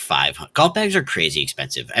another like $500. Golf bags are crazy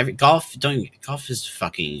expensive. Golf is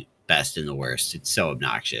fucking best and the worst. It's so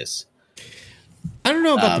obnoxious. I don't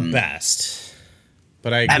know about the best,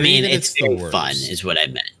 but I mean, it's very fun is what I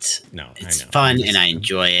meant. No, it's I know. fun and I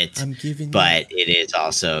enjoy it. But it is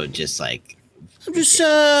also just like I'm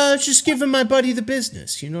just giving my buddy the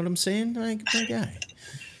business. You know what I'm saying? Like my guy.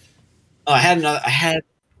 Oh, I had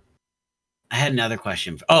another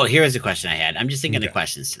question. Here's a question I had. I'm just thinking of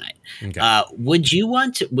questions tonight. Okay. Would you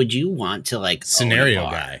want to like scenario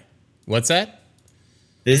guy? What's that?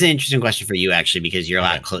 This is an interesting question for you actually, because you're a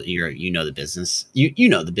lot you know the business. You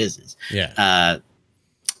know the business. Yeah.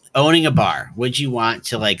 Owning a bar. Would you want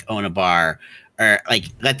to like own a bar, or like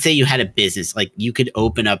let's say you had a business, like you could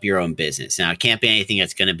open up your own business. Now it can't be anything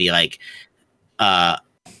that's going to be like Oh,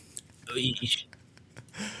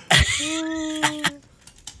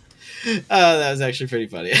 that was actually pretty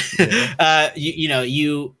funny. Yeah.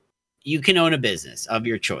 You can own a business of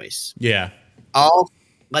your choice. Yeah.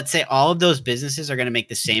 Let's say all of those businesses are going to make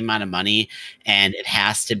the same amount of money, and it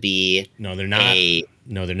has to be. No, they're not.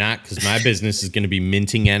 No, they're not, because my business is going to be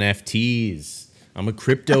minting NFTs. I'm a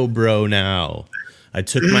crypto bro now. I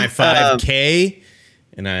took my $5K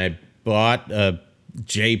and I bought a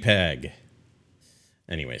JPEG.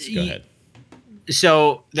 Anyways, go ahead.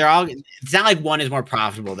 So it's not like one is more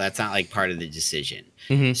profitable. That's not like part of the decision.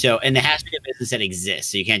 Mm-hmm. So, and there has to be a business that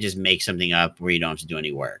exists. So you can't just make something up where you don't have to do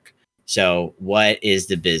any work. So what is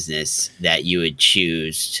the business that you would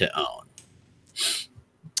choose to own?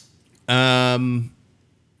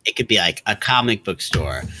 It could be like a comic book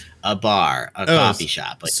store, a bar, a coffee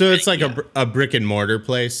shop. Like, so it's like a brick and mortar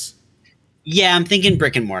place? Yeah, I'm thinking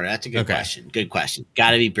brick and mortar. That's a good question. Good question.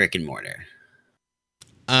 Got to be brick and mortar.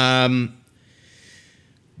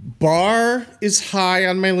 Bar is high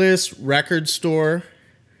on my list. Record store.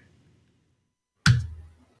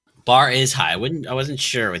 Bar is high. I wasn't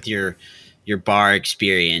sure with your bar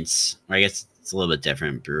experience. Or I guess it's a little bit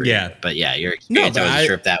different. Brewery, yeah. But yeah, your experience, I wasn't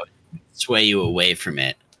sure if that would sway you away from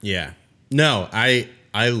it. Yeah. No, I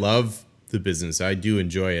love the business. I do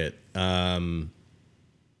enjoy it.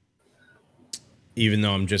 Even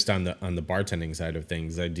though I'm just on the bartending side of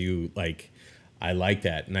things, I like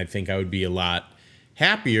that. And I think I would be a lot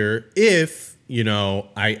happier if,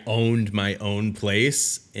 I owned my own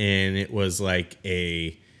place and it was like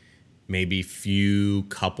a maybe few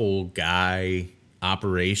couple guy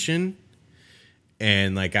operation,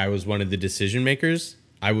 and like I was one of the decision makers.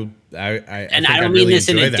 I don't mean this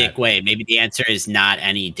in a dick way. Maybe the answer is not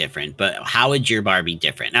any different, but how would your bar be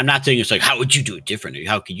different? I'm not saying it's like, how would you do it different? Or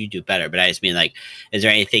how could you do it better? But I just mean like, is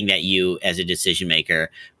there anything that you as a decision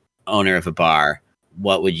maker, owner of a bar,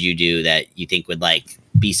 what would you do that you think would like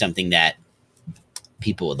be something that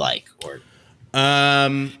people would like, or it's a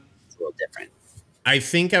little different? I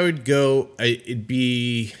think I would go.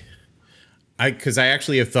 Because I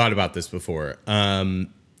actually have thought about this before.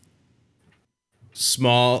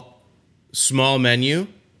 Small menu,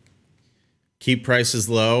 keep prices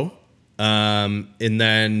low, and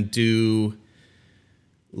then do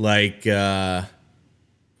like what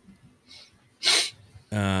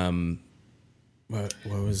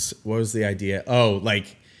was the idea? Oh,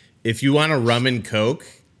 like if you want a rum and Coke,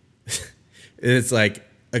 it's like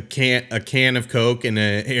a can of Coke and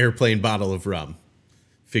an airplane bottle of rum.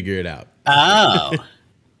 Figure it out. Oh.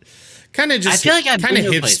 Kind of just, I feel like I've kind of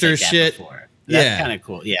been to a place hipster like that shit. before. That's kind of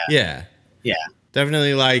cool. Yeah. Yeah. Yeah.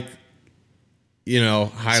 Definitely like,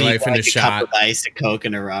 high life in a shot. A cup of ice, a Coke,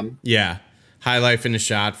 and a rum. Yeah. High life in a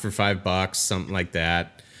shot for $5, something like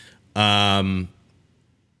that.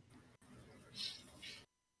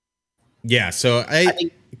 Yeah. So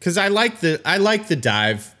because I like the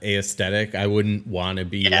dive aesthetic. I wouldn't want to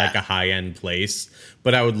be like a high end place,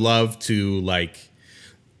 but I would love to like,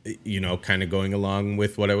 kind of going along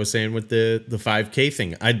with what I was saying with the 5K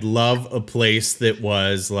thing. I'd love a place that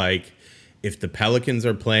was like, if the Pelicans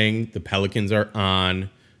are playing, the Pelicans are on,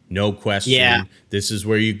 no question. Yeah. This is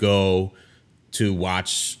where you go to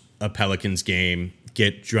watch a Pelicans game,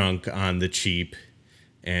 get drunk on the cheap,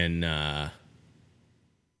 and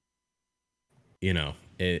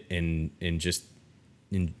and just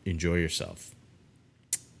enjoy yourself.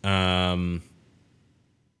 That's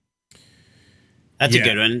a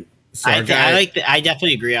good one. So I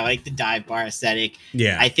definitely agree. I like the dive bar aesthetic.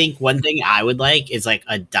 Yeah. I think one thing I would like is like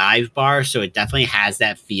a dive bar. So it definitely has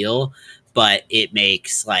that feel, but it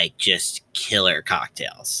makes like just killer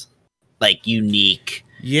cocktails, like unique,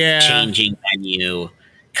 changing menu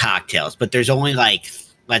cocktails. But there's only like,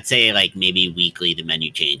 let's say like maybe weekly the menu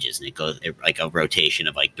changes and it goes like a rotation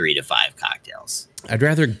of like 3 to 5 cocktails. I'd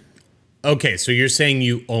rather. Okay. So you're saying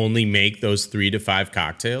you only make those 3 to 5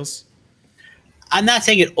 cocktails? I'm not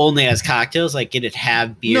saying it only has cocktails. Like it'd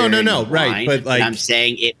have beer. No, and right? wine, But like, I'm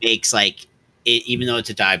saying it makes like it. Even though it's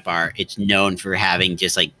a dive bar, it's known for having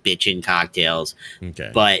just like bitchin' cocktails.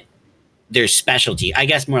 okay, But there's specialty. I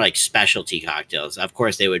guess more like specialty cocktails. Of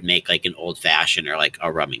course, they would make like an old fashioned or like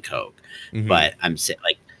a rum and coke. Mhm. But I'm saying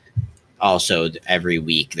like also every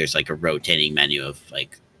week there's like a rotating menu of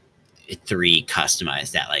like 3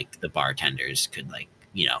 customized that like the bartenders could like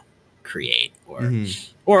create or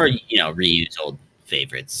reuse old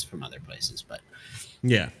favorites from other places. But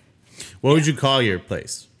yeah. What would you call your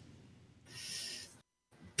place?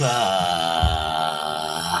 The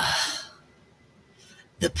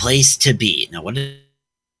place to be. Now what is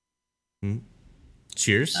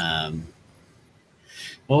Cheers.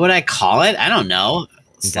 what would I call it? I don't know.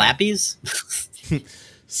 Slappies?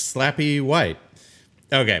 Slappy White.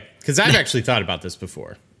 Okay, because I've actually thought about this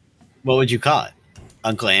before. What would you call it?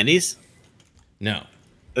 Uncle Andy's? No.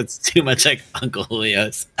 That's too much like Uncle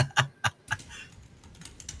Julio's.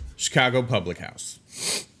 Chicago Public House.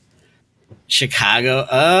 Chicago.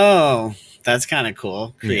 Oh, that's kind of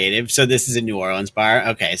cool. Creative. Yeah. So this is a New Orleans bar.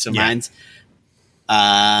 Okay, so mine's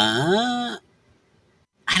I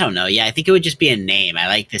don't know. Yeah, I think it would just be a name. I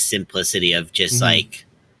like the simplicity of just like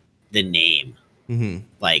the name.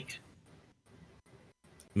 Like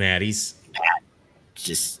Maddie's.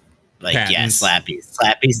 Just like Patton's.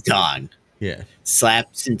 Slappy's Dong. Yeah.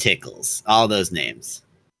 Slaps and Tickles. All those names.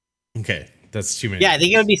 Okay. That's too many. Yeah, I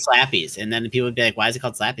think it would be Slappies. And then people would be like, why is it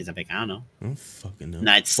called Slappies? I'm like, I don't know. I don't fucking know. And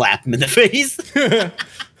I'd slap him in the face.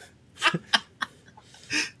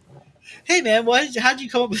 Hey, man, how'd you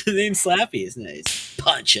come up with the name Slappies? And I just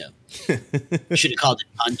punch him. Should have called it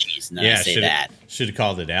Punchies. And then I say that. Should have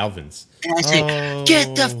called it Alvin's. And I say,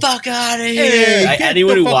 get the fuck out of here. Hey,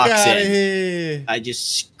 anyone who walks in, here. I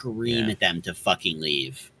just scream at them to fucking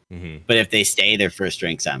leave. But if they stay, their first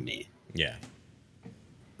drink's on me. Yeah.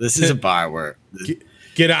 This is a bar where...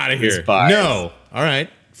 Get out of here. No. All right.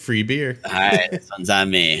 Free beer. All right. This one's on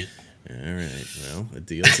me. All right. Well, a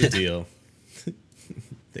deal's a deal.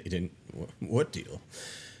 They didn't... What deal?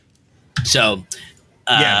 So...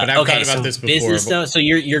 yeah, but I've thought about this before. Business, though? So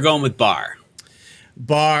you're going with bar.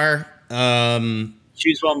 Bar.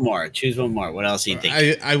 Choose one more. What else do you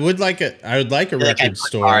think? I would like a record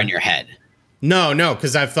store. Bar in your head. No,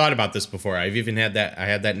 because I've thought about this before. I've even had that. I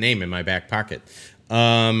had that name in my back pocket.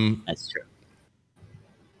 That's true.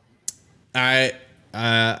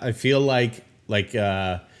 I feel like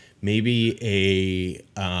maybe a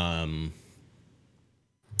kind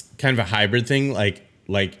of a hybrid thing,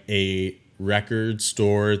 like a record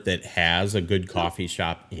store that has a good coffee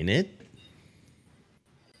shop in it.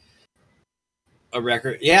 A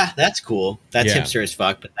record, yeah, that's cool. That's hipster as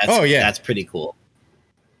fuck, but that's pretty cool.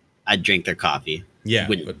 I'd drink their coffee. Yeah,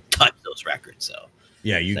 wouldn't touch those records. So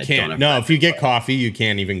yeah, you can't. No, if you get coffee, you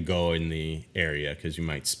can't even go in the area because you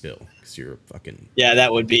might spill because you're a fucking. Yeah,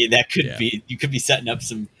 that could be. You could be setting up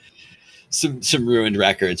some ruined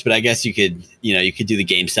records, but I guess you could do the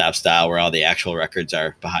GameStop style where all the actual records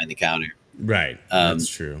are behind the counter. Right, that's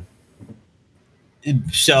true.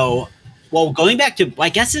 So, well, going back to, I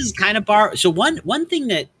guess this is kind of bar. So one thing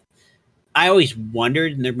that I always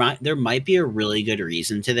wondered, and there might be a really good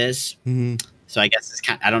reason to this. So I guess it's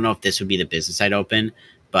I don't know if this would be the business I'd open,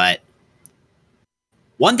 but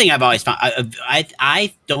one thing I've always found,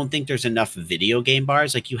 I don't think there's enough video game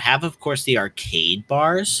bars. Like you have, of course, the arcade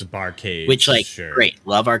bars, the barcade, which great,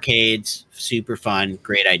 love arcades, super fun,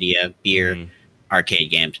 great idea, beer, arcade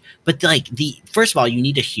games. But first of all, you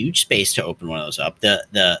need a huge space to open one of those up.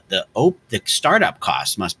 The startup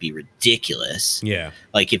cost must be ridiculous. Yeah,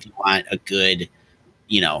 like if you want a good,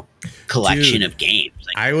 collection of games,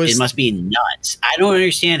 it must be nuts. I don't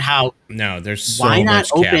understand how. No, there's so why not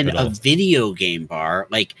much open capital. a video game bar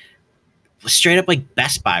like straight up like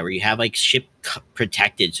Best Buy, where you have like ship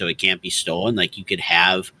protected so it can't be stolen. Like you could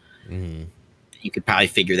have, you could probably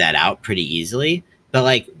figure that out pretty easily. But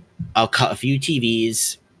like a few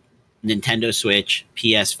TVs, Nintendo Switch,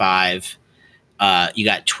 PS5. You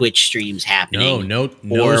got Twitch streams happening. No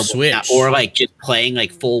Switch. Or like just playing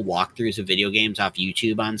like full walkthroughs of video games off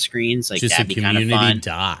YouTube on screens. Like just that'd be kind of fun.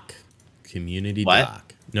 Community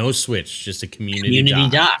dock. No Switch, just a community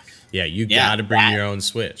dock. Yeah, you gotta bring your own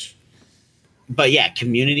Switch. But yeah,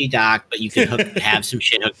 community dock. But you can have some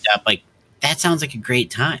shit hooked up. Like that sounds like a great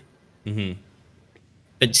time.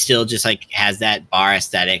 But still, just like has that bar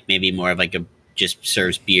aesthetic. Maybe more of like a just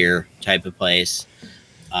serves beer type of place.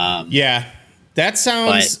 Yeah. That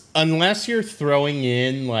sounds, unless you're throwing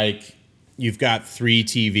in like you've got 3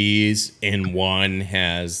 TVs and one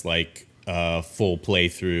has like a full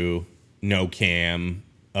playthrough, no cam,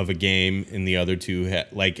 of a game, and the other two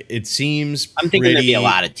like it seems. I'm thinking there'd be a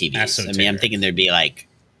lot of TVs. Esoteric. I mean, I'm thinking there'd be like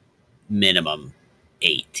minimum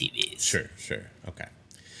 8 TVs. Sure. Okay.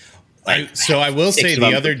 Like, so I will say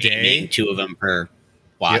the other day, 2 of them per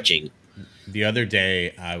watching. The other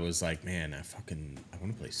day, I was like, man, I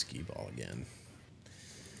want to play skee ball again.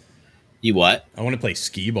 You what? I want to play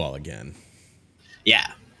skee ball again.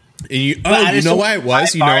 Yeah. And you know why it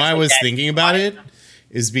was? You know, I was thinking about it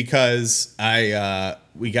is because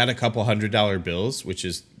we got a couple $100 bills, which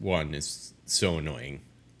is so annoying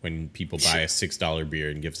when people buy a $6 beer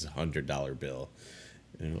and give us a $100 bill.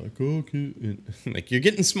 And you're like, okay, like you're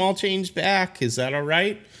getting small change back. Is that all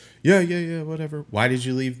right? Yeah, whatever. Why did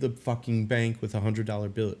you leave the fucking bank with a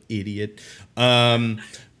 $100 bill, idiot?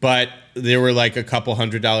 But there were like a couple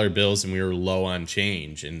 $100 bills and we were low on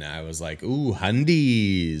change. And I was like, ooh,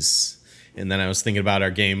 hundies. And then I was thinking about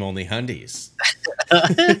our game, Only Hundies.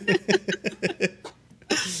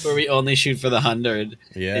 Where we only shoot for the 100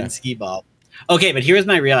 in skee ball. Okay, but here's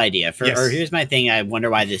my real idea. Or here's my thing. I wonder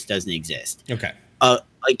why this doesn't exist. Okay.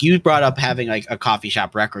 Like you brought up having like a coffee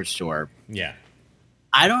shop record store. Yeah.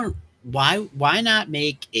 Why not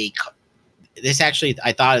make this actually,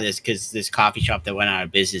 I thought of this because this coffee shop that went out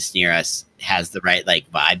of business near us has the right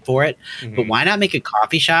like vibe for it. Mm-hmm. But why not make a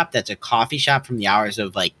coffee shop that's a coffee shop from the hours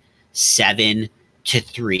of like 7 to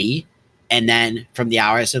 3, and then from the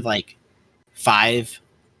hours of like 5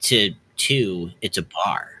 to 2, it's a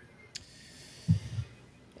bar.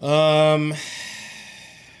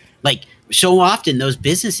 Like so often those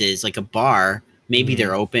businesses, like a bar, maybe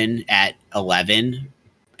they're open at 11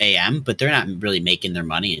 a.m., but they're not really making their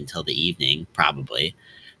money until the evening, probably.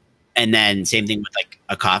 And then same thing with like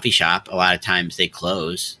a coffee shop. A lot of times they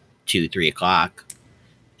close 2-3 o'clock,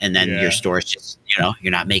 and then your store's just,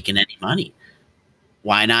 you're not making any money.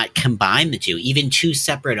 Why not combine the two, even 2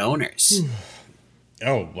 separate owners?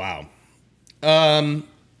 Oh, wow.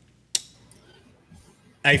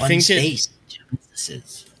 I think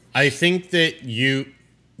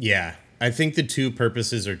the two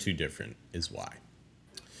purposes are too different is why.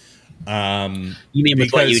 You mean with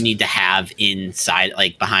what you need to have inside,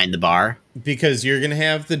 like behind the bar? Because you're going to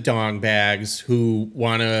have the dong bags who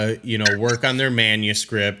want to, work on their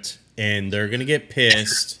manuscript, and they're going to get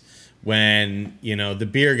pissed when, the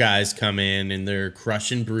beer guys come in and they're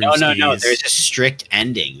crushing brewskis. No. There's a strict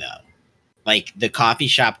ending, though. Like, the coffee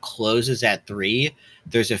shop closes at 3.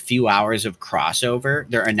 There's a few hours of crossover.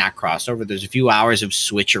 There are not crossover. There's a few hours of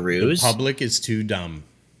switcheroos. The public is too dumb.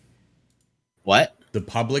 What? The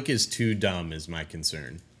public is too dumb is my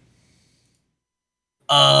concern.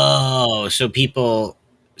 Oh, so the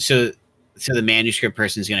manuscript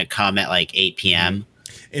person's going to come at like 8 p.m.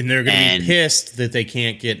 And they're going to be pissed that they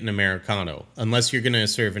can't get an Americano unless you're going to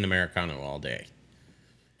serve an Americano all day.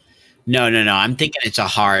 No. I'm thinking it's a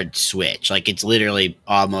hard switch. Like it's literally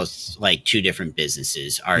almost like 2 different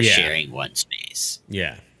businesses are sharing one space.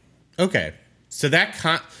 Yeah. Okay. So that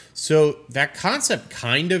concept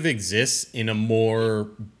kind of exists in a more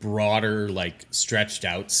broader, like stretched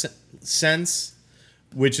out sense,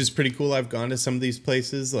 which is pretty cool. I've gone to some of these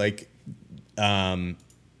places. Like,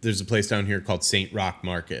 there's a place down here called St. Roch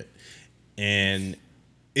Market, and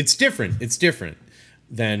it's different. It's different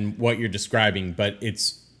than what you're describing, but it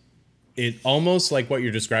almost like what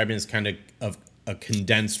you're describing is kind of a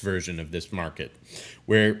condensed version of this market,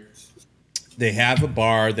 where they have a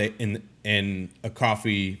bar and a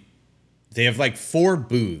coffee. They have like 4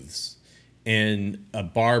 booths, and a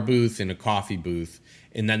bar booth and a coffee booth,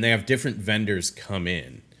 and then they have different vendors come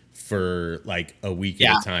in for like a week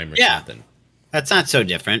at a time or something. That's not so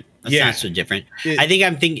different. Not so different. I think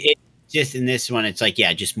I'm thinking just in this one, it's like,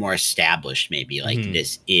 just more established maybe. Like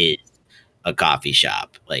this is a coffee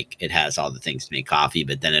shop. Like it has all the things to make coffee,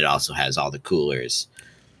 but then it also has all the coolers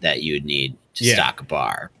that you would need to stock a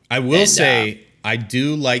bar. I will say I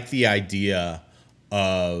do like the idea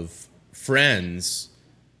of friends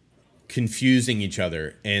confusing each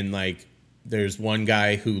other, and like there's one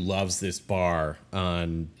guy who loves this bar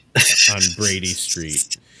on Brady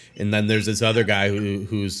Street, and then there's this other guy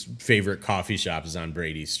whose favorite coffee shop is on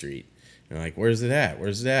Brady Street. And they're like, where's it at?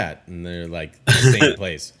 And they're like, the same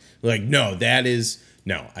place. They're like, no,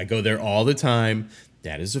 I go there all the time.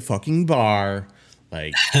 That is a fucking bar.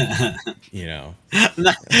 Like, that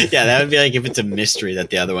would be like if it's a mystery that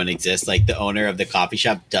the other one exists. Like the owner of the coffee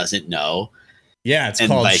shop doesn't know. Yeah, it's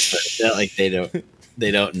called vice versa. Like they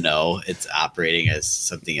don't know it's operating as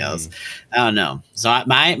something else. I don't know. So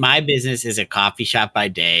my business is a coffee shop by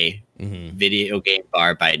day, video game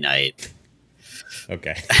bar by night.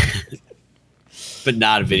 Okay. But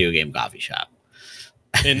not a video game coffee shop.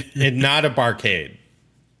 and not a barcade.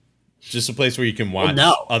 Just a place where you can watch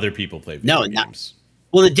other people play video games.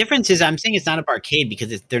 Well, the difference is I'm saying it's not a barcade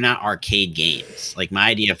because they're not arcade games. Like my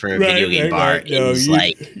idea for a video game bar is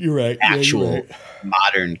actual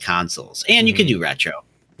modern consoles. And you can do retro.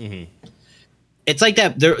 Mm-hmm. It's like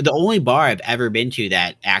that. The only bar I've ever been to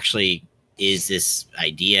that actually is this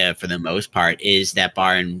idea for the most part is that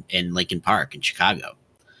bar in Lincoln Park in Chicago.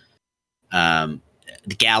 The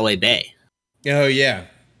Galway Bay. Oh, yeah.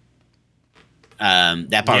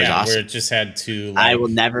 That bar was awesome. Where it just had to. I will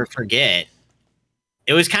never forget.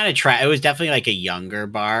 It was kind of it was definitely like a younger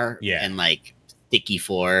bar and like sticky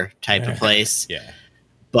floor type of place. Yeah.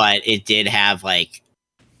 But it did have like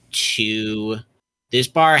this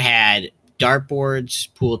bar had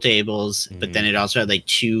dartboards, pool tables, but then it also had like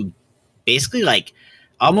two, basically like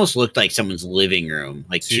almost looked like someone's living room,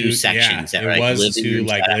 like two sections that were like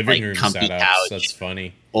living room setups. Couch. That's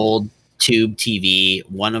funny. Old tube TV.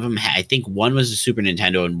 One of them I think one was a Super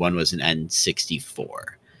Nintendo and one was an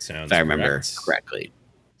N64. If I remember correctly.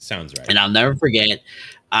 Sounds right. And I'll never forget.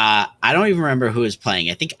 I don't even remember who was playing.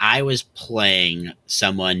 I think I was playing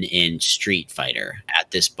someone in Street Fighter at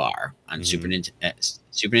this bar on Super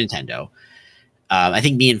Nintendo. I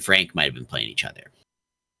think me and Frank might have been playing each other.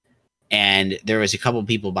 And there was a couple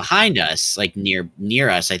people behind us, like near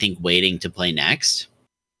us, I think, waiting to play next.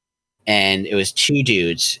 And it was two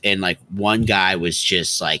dudes, and like one guy was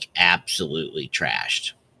just like absolutely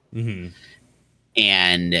trashed. Mm-hmm.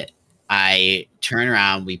 And I turn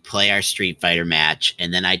around, we play our Street Fighter match,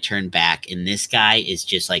 and then I turn back, and this guy is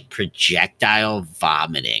just like projectile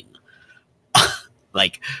vomiting.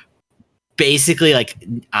 Like basically like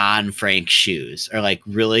on Frank's shoes or like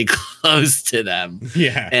really close to them.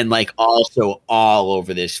 Yeah. And like also all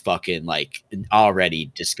over this fucking like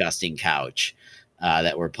already disgusting couch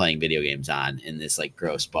that we're playing video games on in this like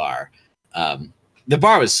gross bar. The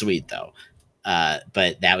bar was sweet though.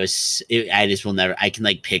 But that was I just will never. I can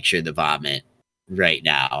like picture the vomit right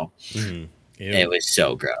now. Mm-hmm. It was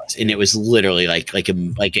so gross, and it was literally like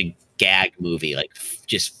a gag movie, like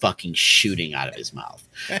just fucking shooting out of his mouth.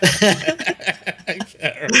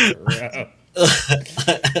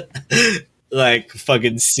 Like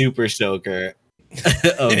fucking super soaker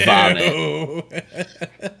of vomit.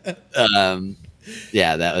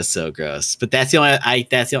 Yeah, that was so gross. But that's the only.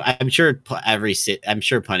 I'm sure I'm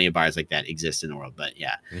sure plenty of bars like that exist in the world. But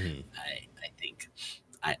yeah, mm-hmm.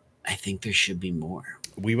 I think there should be more.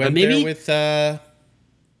 We went there with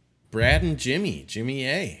Brad and Jimmy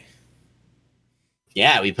A.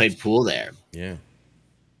 Yeah, we played pool there. Yeah,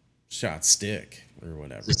 shot stick or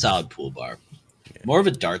whatever. It's a solid pool bar. Yeah. More of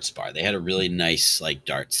a darts bar. They had a really nice like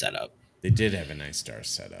dart setup. They did have a nice dart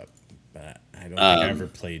setup, but I don't think I ever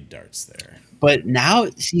played darts there. But now,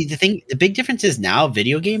 see, the big difference is now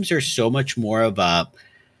video games are so much more of a,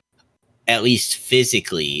 at least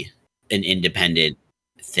physically, an independent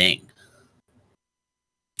thing.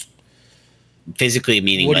 Physically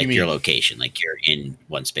meaning like your location, like you're in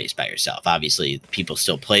one space by yourself. Obviously, people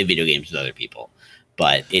still play video games with other people,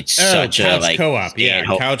 but it's such a like co-op. Yeah,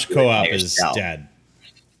 couch co-op is dead.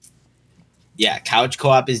 Yeah, couch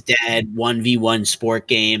co-op is dead. 1v1 sport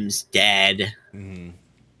games dead. Mm-hmm.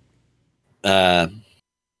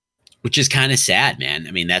 Which is kind of sad, man.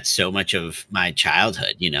 I mean, that's so much of my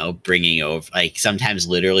childhood, you know, bringing over, like sometimes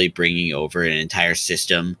literally bringing over an entire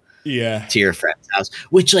system to your friend's house,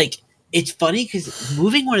 which like, it's funny because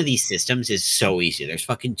moving one of these systems is so easy. There's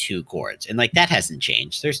fucking 2 cords and like, that hasn't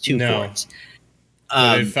changed. There's 2 cords.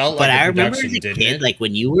 It felt like I remember as a kid, like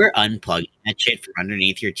when you were unplugging that shit from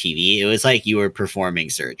underneath your TV, it was like you were performing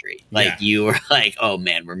surgery. Like you were like, oh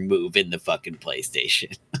man, we're moving the fucking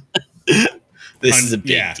PlayStation. This is a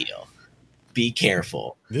big deal. Be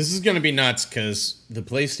careful. This is going to be nuts because the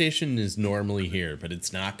PlayStation is normally here, but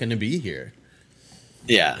it's not going to be here.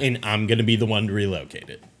 Yeah. And I'm going to be the one to relocate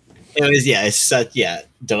it. It was, it's such,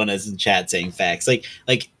 donuts in chat saying facts. And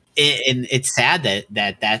it's sad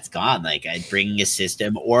that's gone. Like bringing a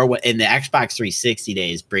system or in the Xbox 360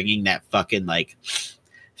 days, bringing that fucking like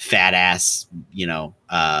fat ass, 8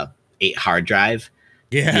 hard drive.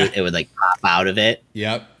 Yeah. It would like pop out of it.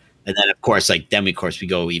 Yep. And then of course, we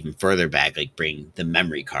go even further back, like bring the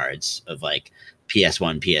memory cards of like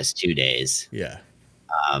PS1, PS2 days. Yeah.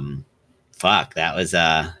 Fuck, those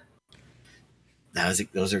are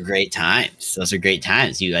great times. Those are great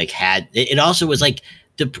times. You like had, it also was like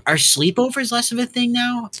are sleepovers less of a thing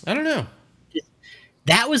now? I don't know.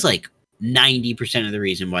 That was like 90% of the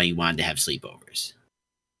reason why you wanted to have sleepovers.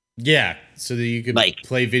 Yeah. So that you could like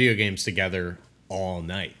play video games together all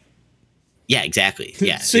night. Yeah, exactly.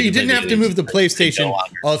 Yeah. So you didn't have to move the PlayStation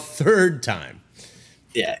a third time.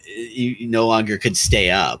 Yeah. You no longer could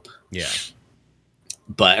stay up. Yeah.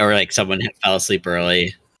 or like someone fell asleep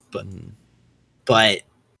early. But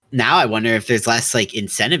now I wonder if there's less like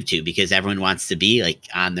incentive to, because everyone wants to be like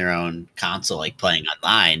on their own console, like playing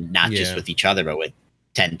online, not just with each other, but with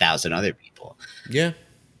 10,000 other people. Yeah.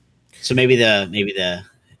 So maybe this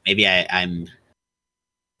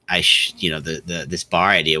bar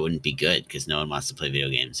idea wouldn't be good because no one wants to play video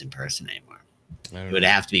games in person anymore. It would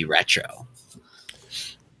have to be retro.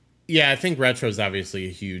 Yeah, I think retro is obviously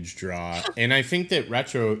a huge draw. And I think that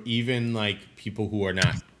retro, even like people who are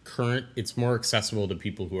not current, it's more accessible to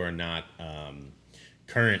people who are not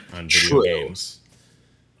current on video games.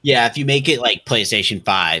 Yeah, if you make it like PlayStation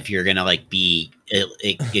 5, you're going to like be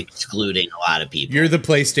excluding a lot of people. You're the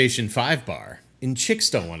PlayStation 5 bar. And chicks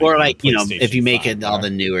don't want to. Or like, if you make it all the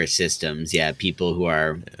newer systems, people who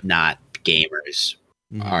are not gamers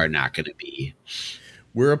are not going to be.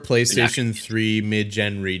 We're a PlayStation 3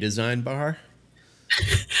 mid-gen redesign bar.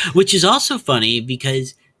 Which is also funny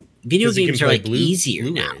because video games are like easier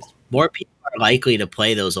now. More people are likely to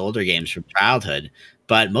play those older games from childhood,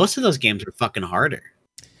 but most of those games are fucking harder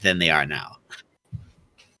than they are now.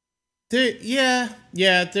 There's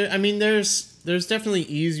definitely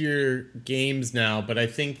easier games now, but I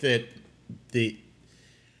think that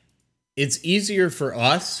it's easier for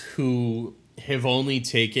us who have only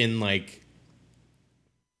taken like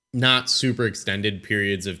not super extended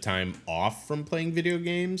periods of time off from playing video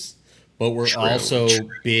games, but we're also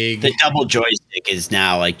big. The double joystick is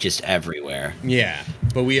now like just everywhere. Yeah,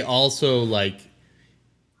 but we also like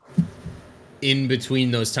in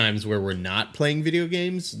between those times where we're not playing video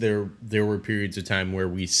games, there were periods of time where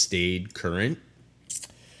we stayed current.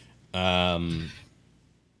 So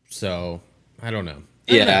I don't know.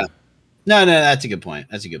 No, that's a good point.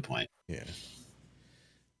 Yeah.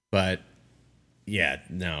 But yeah,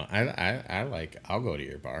 no, I'll go to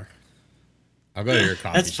your bar. I'll go to your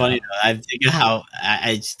coffee. That's funny though. I'm thinking how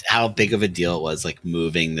big of a deal it was like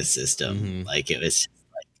moving the system. Like it was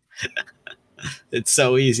like it's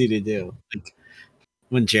so easy to do. Like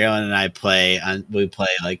when Geraldine and I play, we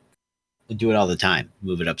do it all the time.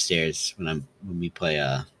 Move it upstairs when we play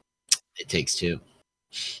It Takes Two.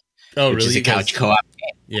 Oh, really? Which is a couch co-op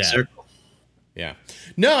game. Yeah. Circle. Yeah.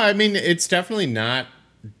 No, I mean it's definitely not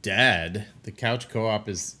dead. The couch co-op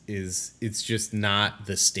is it's just not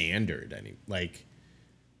the standard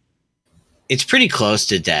it's pretty close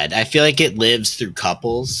to dead. I feel like it lives through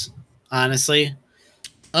couples, honestly.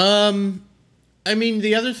 I mean,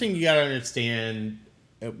 the other thing you got to understand,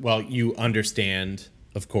 well, you understand,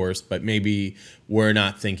 of course, but maybe we're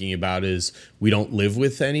not thinking about is we don't live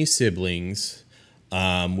with any siblings.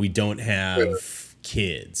 We don't have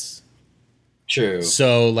kids. True.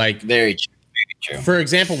 So like very true. For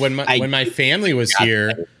example, when my family was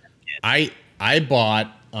here, I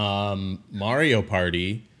bought Mario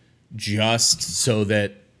Party just so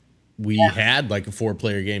that we had like a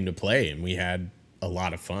 4-player game to play, and we had a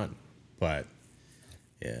lot of fun. But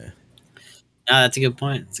yeah, no, that's a good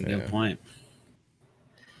point. Good point.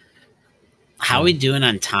 How are we doing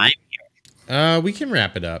on time here? We can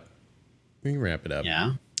wrap it up.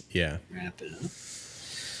 Yeah. Yeah. Wrap it up.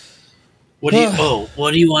 What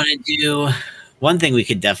do you want to do? One thing we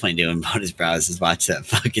could definitely do in Bonus Browse is watch that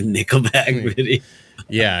fucking Nickelback video.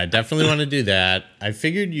 Yeah, I definitely want to do that. I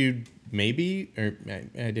figured you'd maybe, or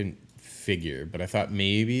I didn't figure, but I thought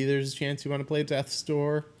maybe there's a chance you want to play Death's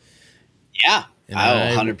Door. Yeah,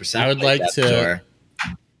 I 100%. I would like to.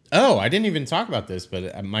 Oh, I didn't even talk about this,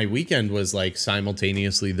 but my weekend was like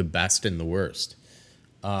simultaneously the best and the worst.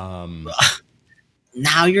 Now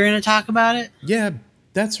you're going to talk about it? Yeah,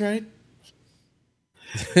 that's right.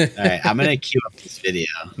 All right, I'm gonna queue up this video.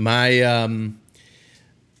 My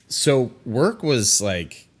so work was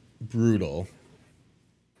like brutal.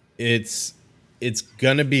 It's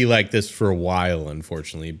gonna be like this for a while,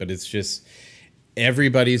 unfortunately, but it's just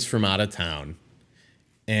everybody's from out of town,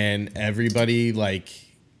 and everybody like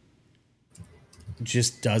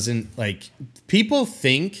just doesn't like. People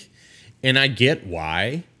think, and I get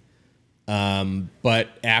why, but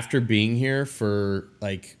after being here for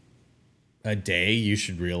like a day, you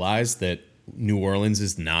should realize that New Orleans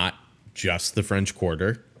is not just the French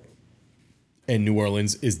Quarter, and New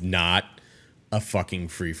Orleans is not a fucking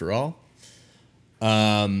free-for-all.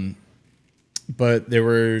 But there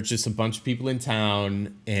were just a bunch of people in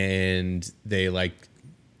town, and they like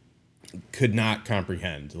could not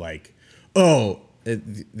comprehend like,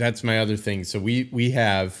 that's my other thing. So we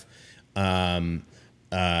have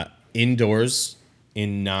indoors.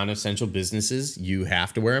 In non-essential businesses, you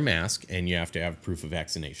have to wear a mask and you have to have proof of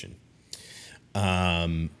vaccination.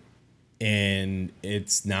 And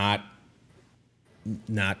it's not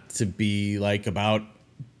to be like about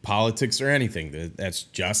politics or anything. That's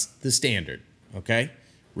just the standard, okay?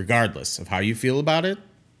 Regardless of how you feel about it,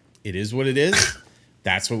 it is what it is.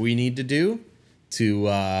 That's what we need to do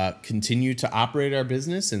to continue to operate our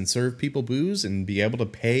business and serve people booze and be able to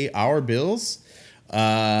pay our bills.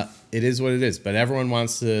 It is what it is. But everyone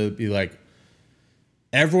wants to be like,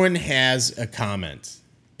 everyone has a comment.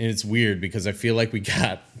 And it's weird because I feel like we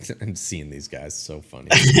got, I'm seeing these guys, so funny.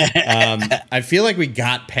 I feel like we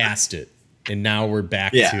got past it and now we're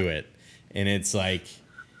back to it. And it's like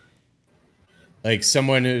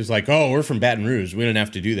someone who's like, oh, we're from Baton Rouge. We don't have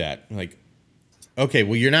to do that. Like, okay,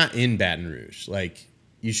 well, you're not in Baton Rouge. Like,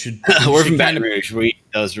 you should. We're from Baton Rouge.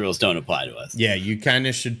 Those rules don't apply to us. Yeah, you kind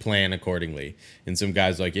of should plan accordingly. And some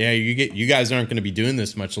guys like, yeah, you guys aren't going to be doing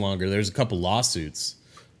this much longer. There's a couple lawsuits.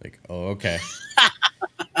 Like, oh, okay.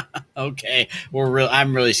 Okay,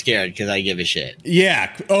 I'm really scared because I give a shit.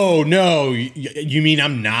 Yeah. Oh no. You mean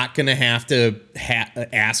I'm not gonna have to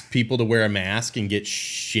ask people to wear a mask and get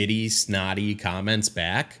shitty, snotty comments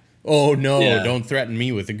back? Oh no! Yeah. Don't threaten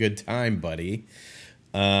me with a good time, buddy.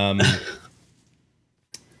 It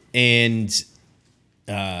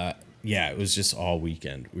was just all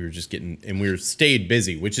weekend. We were just we stayed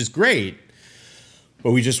busy, which is great.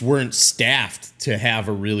 But we just weren't staffed to have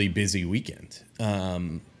a really busy weekend,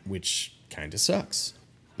 which kind of sucks.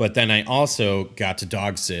 But then I also got to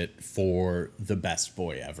dog sit for the best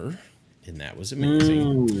boy ever, and that was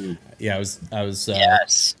amazing. Yeah, I was.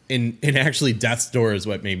 Yes. And actually, Death's Door is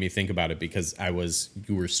what made me think about it because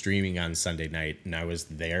you were streaming on Sunday night, and I was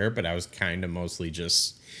there, but I was kind of mostly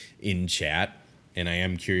just in chat. And I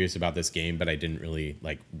am curious about this game, but I didn't really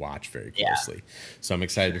watch very closely. Yeah. So I'm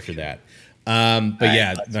excited for that.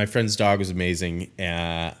 My friend's dog was amazing.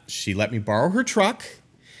 She let me borrow her truck,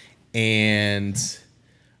 and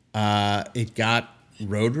it got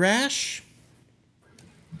road rash.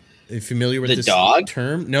 Are you familiar with this dog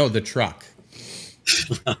term? No, the truck.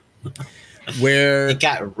 Where it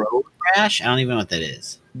got road rash? I don't even know what that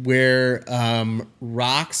is. Where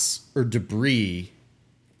rocks or debris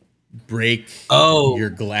break the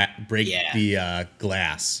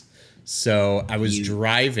glass. So I was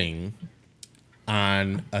driving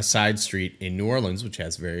on a side street in New Orleans, which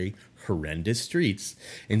has very horrendous streets,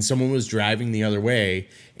 and someone was driving the other way,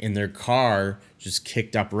 and their car just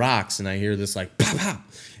kicked up rocks, and I hear this pop, pop,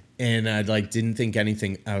 and I didn't think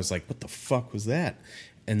anything. I was like, what the fuck was that?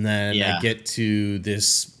 And then I get to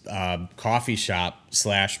this coffee shop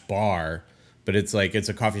 / bar, but it's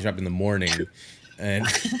a coffee shop in the morning, and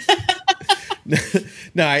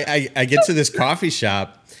no, I get to this coffee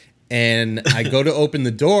shop. And I go to open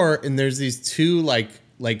the door, and there's these two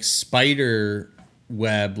spider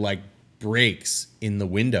web breaks in the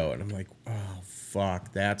window, and I'm like, oh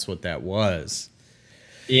fuck, that's what that was.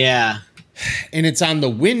 Yeah. And it's on the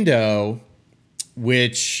window,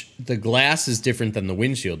 which the glass is different than the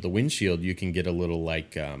windshield. The windshield you can get a little you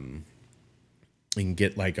can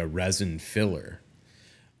get a resin filler.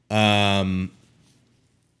 Man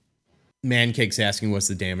Cake's asking what's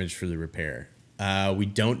the damage for the repair. We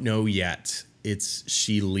don't know yet.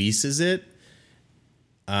 She leases it.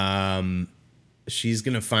 She's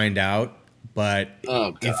going to find out, but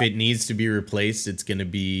if it needs to be replaced, it's going to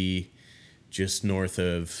be just north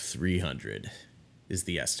of 300 is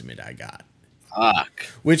the estimate I got. Fuck.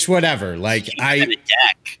 Which, whatever. Cheaper than a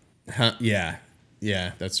deck. Huh, yeah,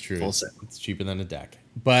 that's true. It's cheaper than a deck.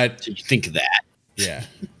 But so you think of that. Yeah.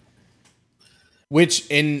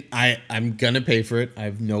 And I'm going to pay for it. I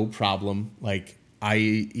have no problem. I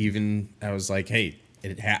was like, hey,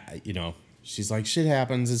 she's like, shit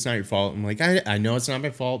happens. It's not your fault. I'm like, I know it's not my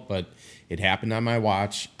fault, but it happened on my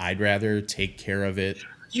watch. I'd rather take care of it.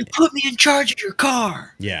 You put me in charge of your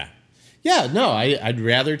car. Yeah. Yeah, no, I'd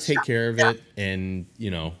rather take care of it and,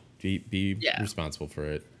 be responsible for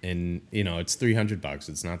it. And, it's $300.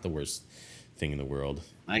 It's not the worst thing in the world.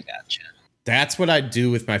 I gotcha. That's what I'd do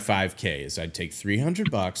with my 5K is I'd take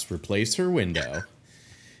 $300, replace her window,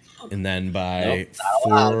 and then buy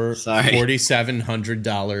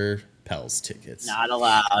 $4,700 Pels tickets. Not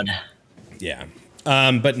allowed. Yeah.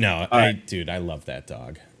 But no, I love that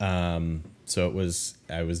dog. So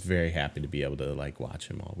I was very happy to be able to watch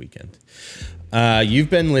him all weekend. You've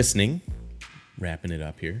been listening, wrapping it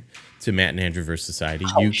up here, to Matt and Andrew vs. Society.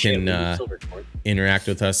 You can interact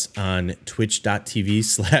with us on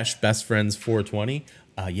twitch.tv/bestfriends420.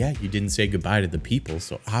 You didn't say goodbye to the people,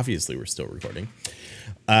 so obviously we're still recording.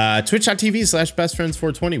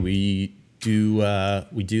 Twitch.tv/bestfriends420. We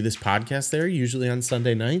do this podcast there, usually on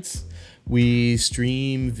Sunday nights. We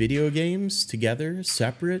stream video games together,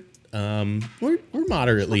 separate. We're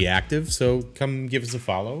moderately active, so come give us a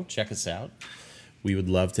follow. Check us out. We would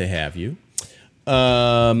love to have you.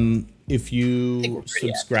 If you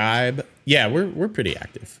subscribe, we're pretty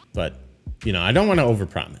active, but I don't want to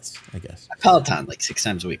overpromise, I guess. I Peloton like 6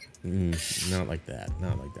 times a week. Not like that.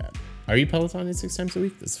 Are you Pelotoning 6 times a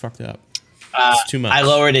week? That's fucked up. It's too much. I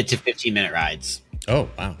lowered it to 15-minute rides. Oh,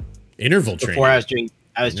 wow. Interval training. Before I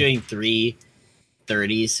was doing 3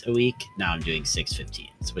 30s a week. Now I'm doing 6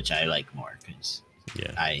 15s, which I like more because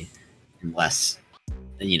I am less,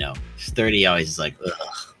 30 always is like,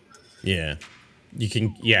 ugh. Yeah. You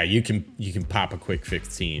can pop a quick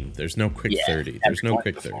 15. There's no quick 30. There's no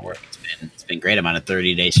quick 30. It's been great. I'm on a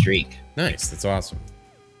 30-day streak. Nice. That's awesome.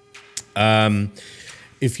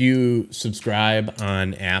 If you subscribe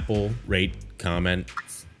on Apple, rate, comment,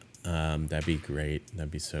 that'd be great.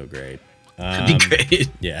 That'd be so great. That'd be great.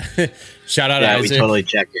 Yeah. Shout out Isaac. We totally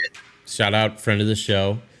check it. Shout out friend of the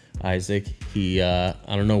show, Isaac. He I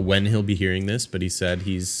don't know when he'll be hearing this, but he said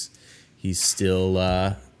he's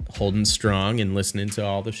still holding strong and listening to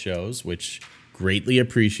all the shows, which greatly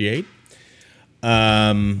appreciate.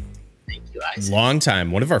 Thank you, Isaac. Long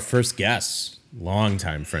time, one of our first guests, long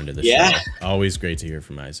time friend of the show. Always great to hear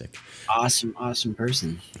from Isaac. Awesome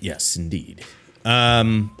person. Yes, indeed.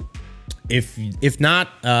 If not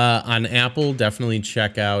on Apple, definitely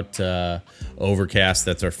check out Overcast.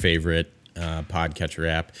 That's our favorite podcatcher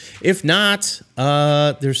app. If not,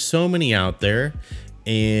 there's so many out there,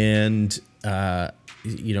 and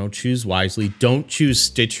choose wisely. Don't choose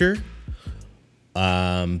Stitcher,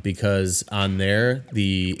 because on there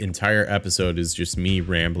the entire episode is just me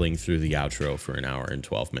rambling through the outro for an hour and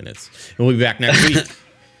 12 minutes. And we'll be back next week.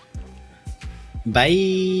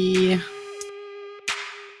 Bye.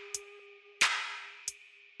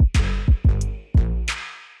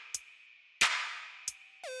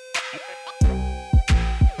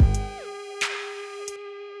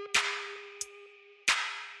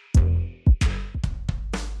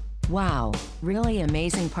 Wow, really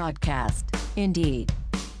amazing podcast. Indeed.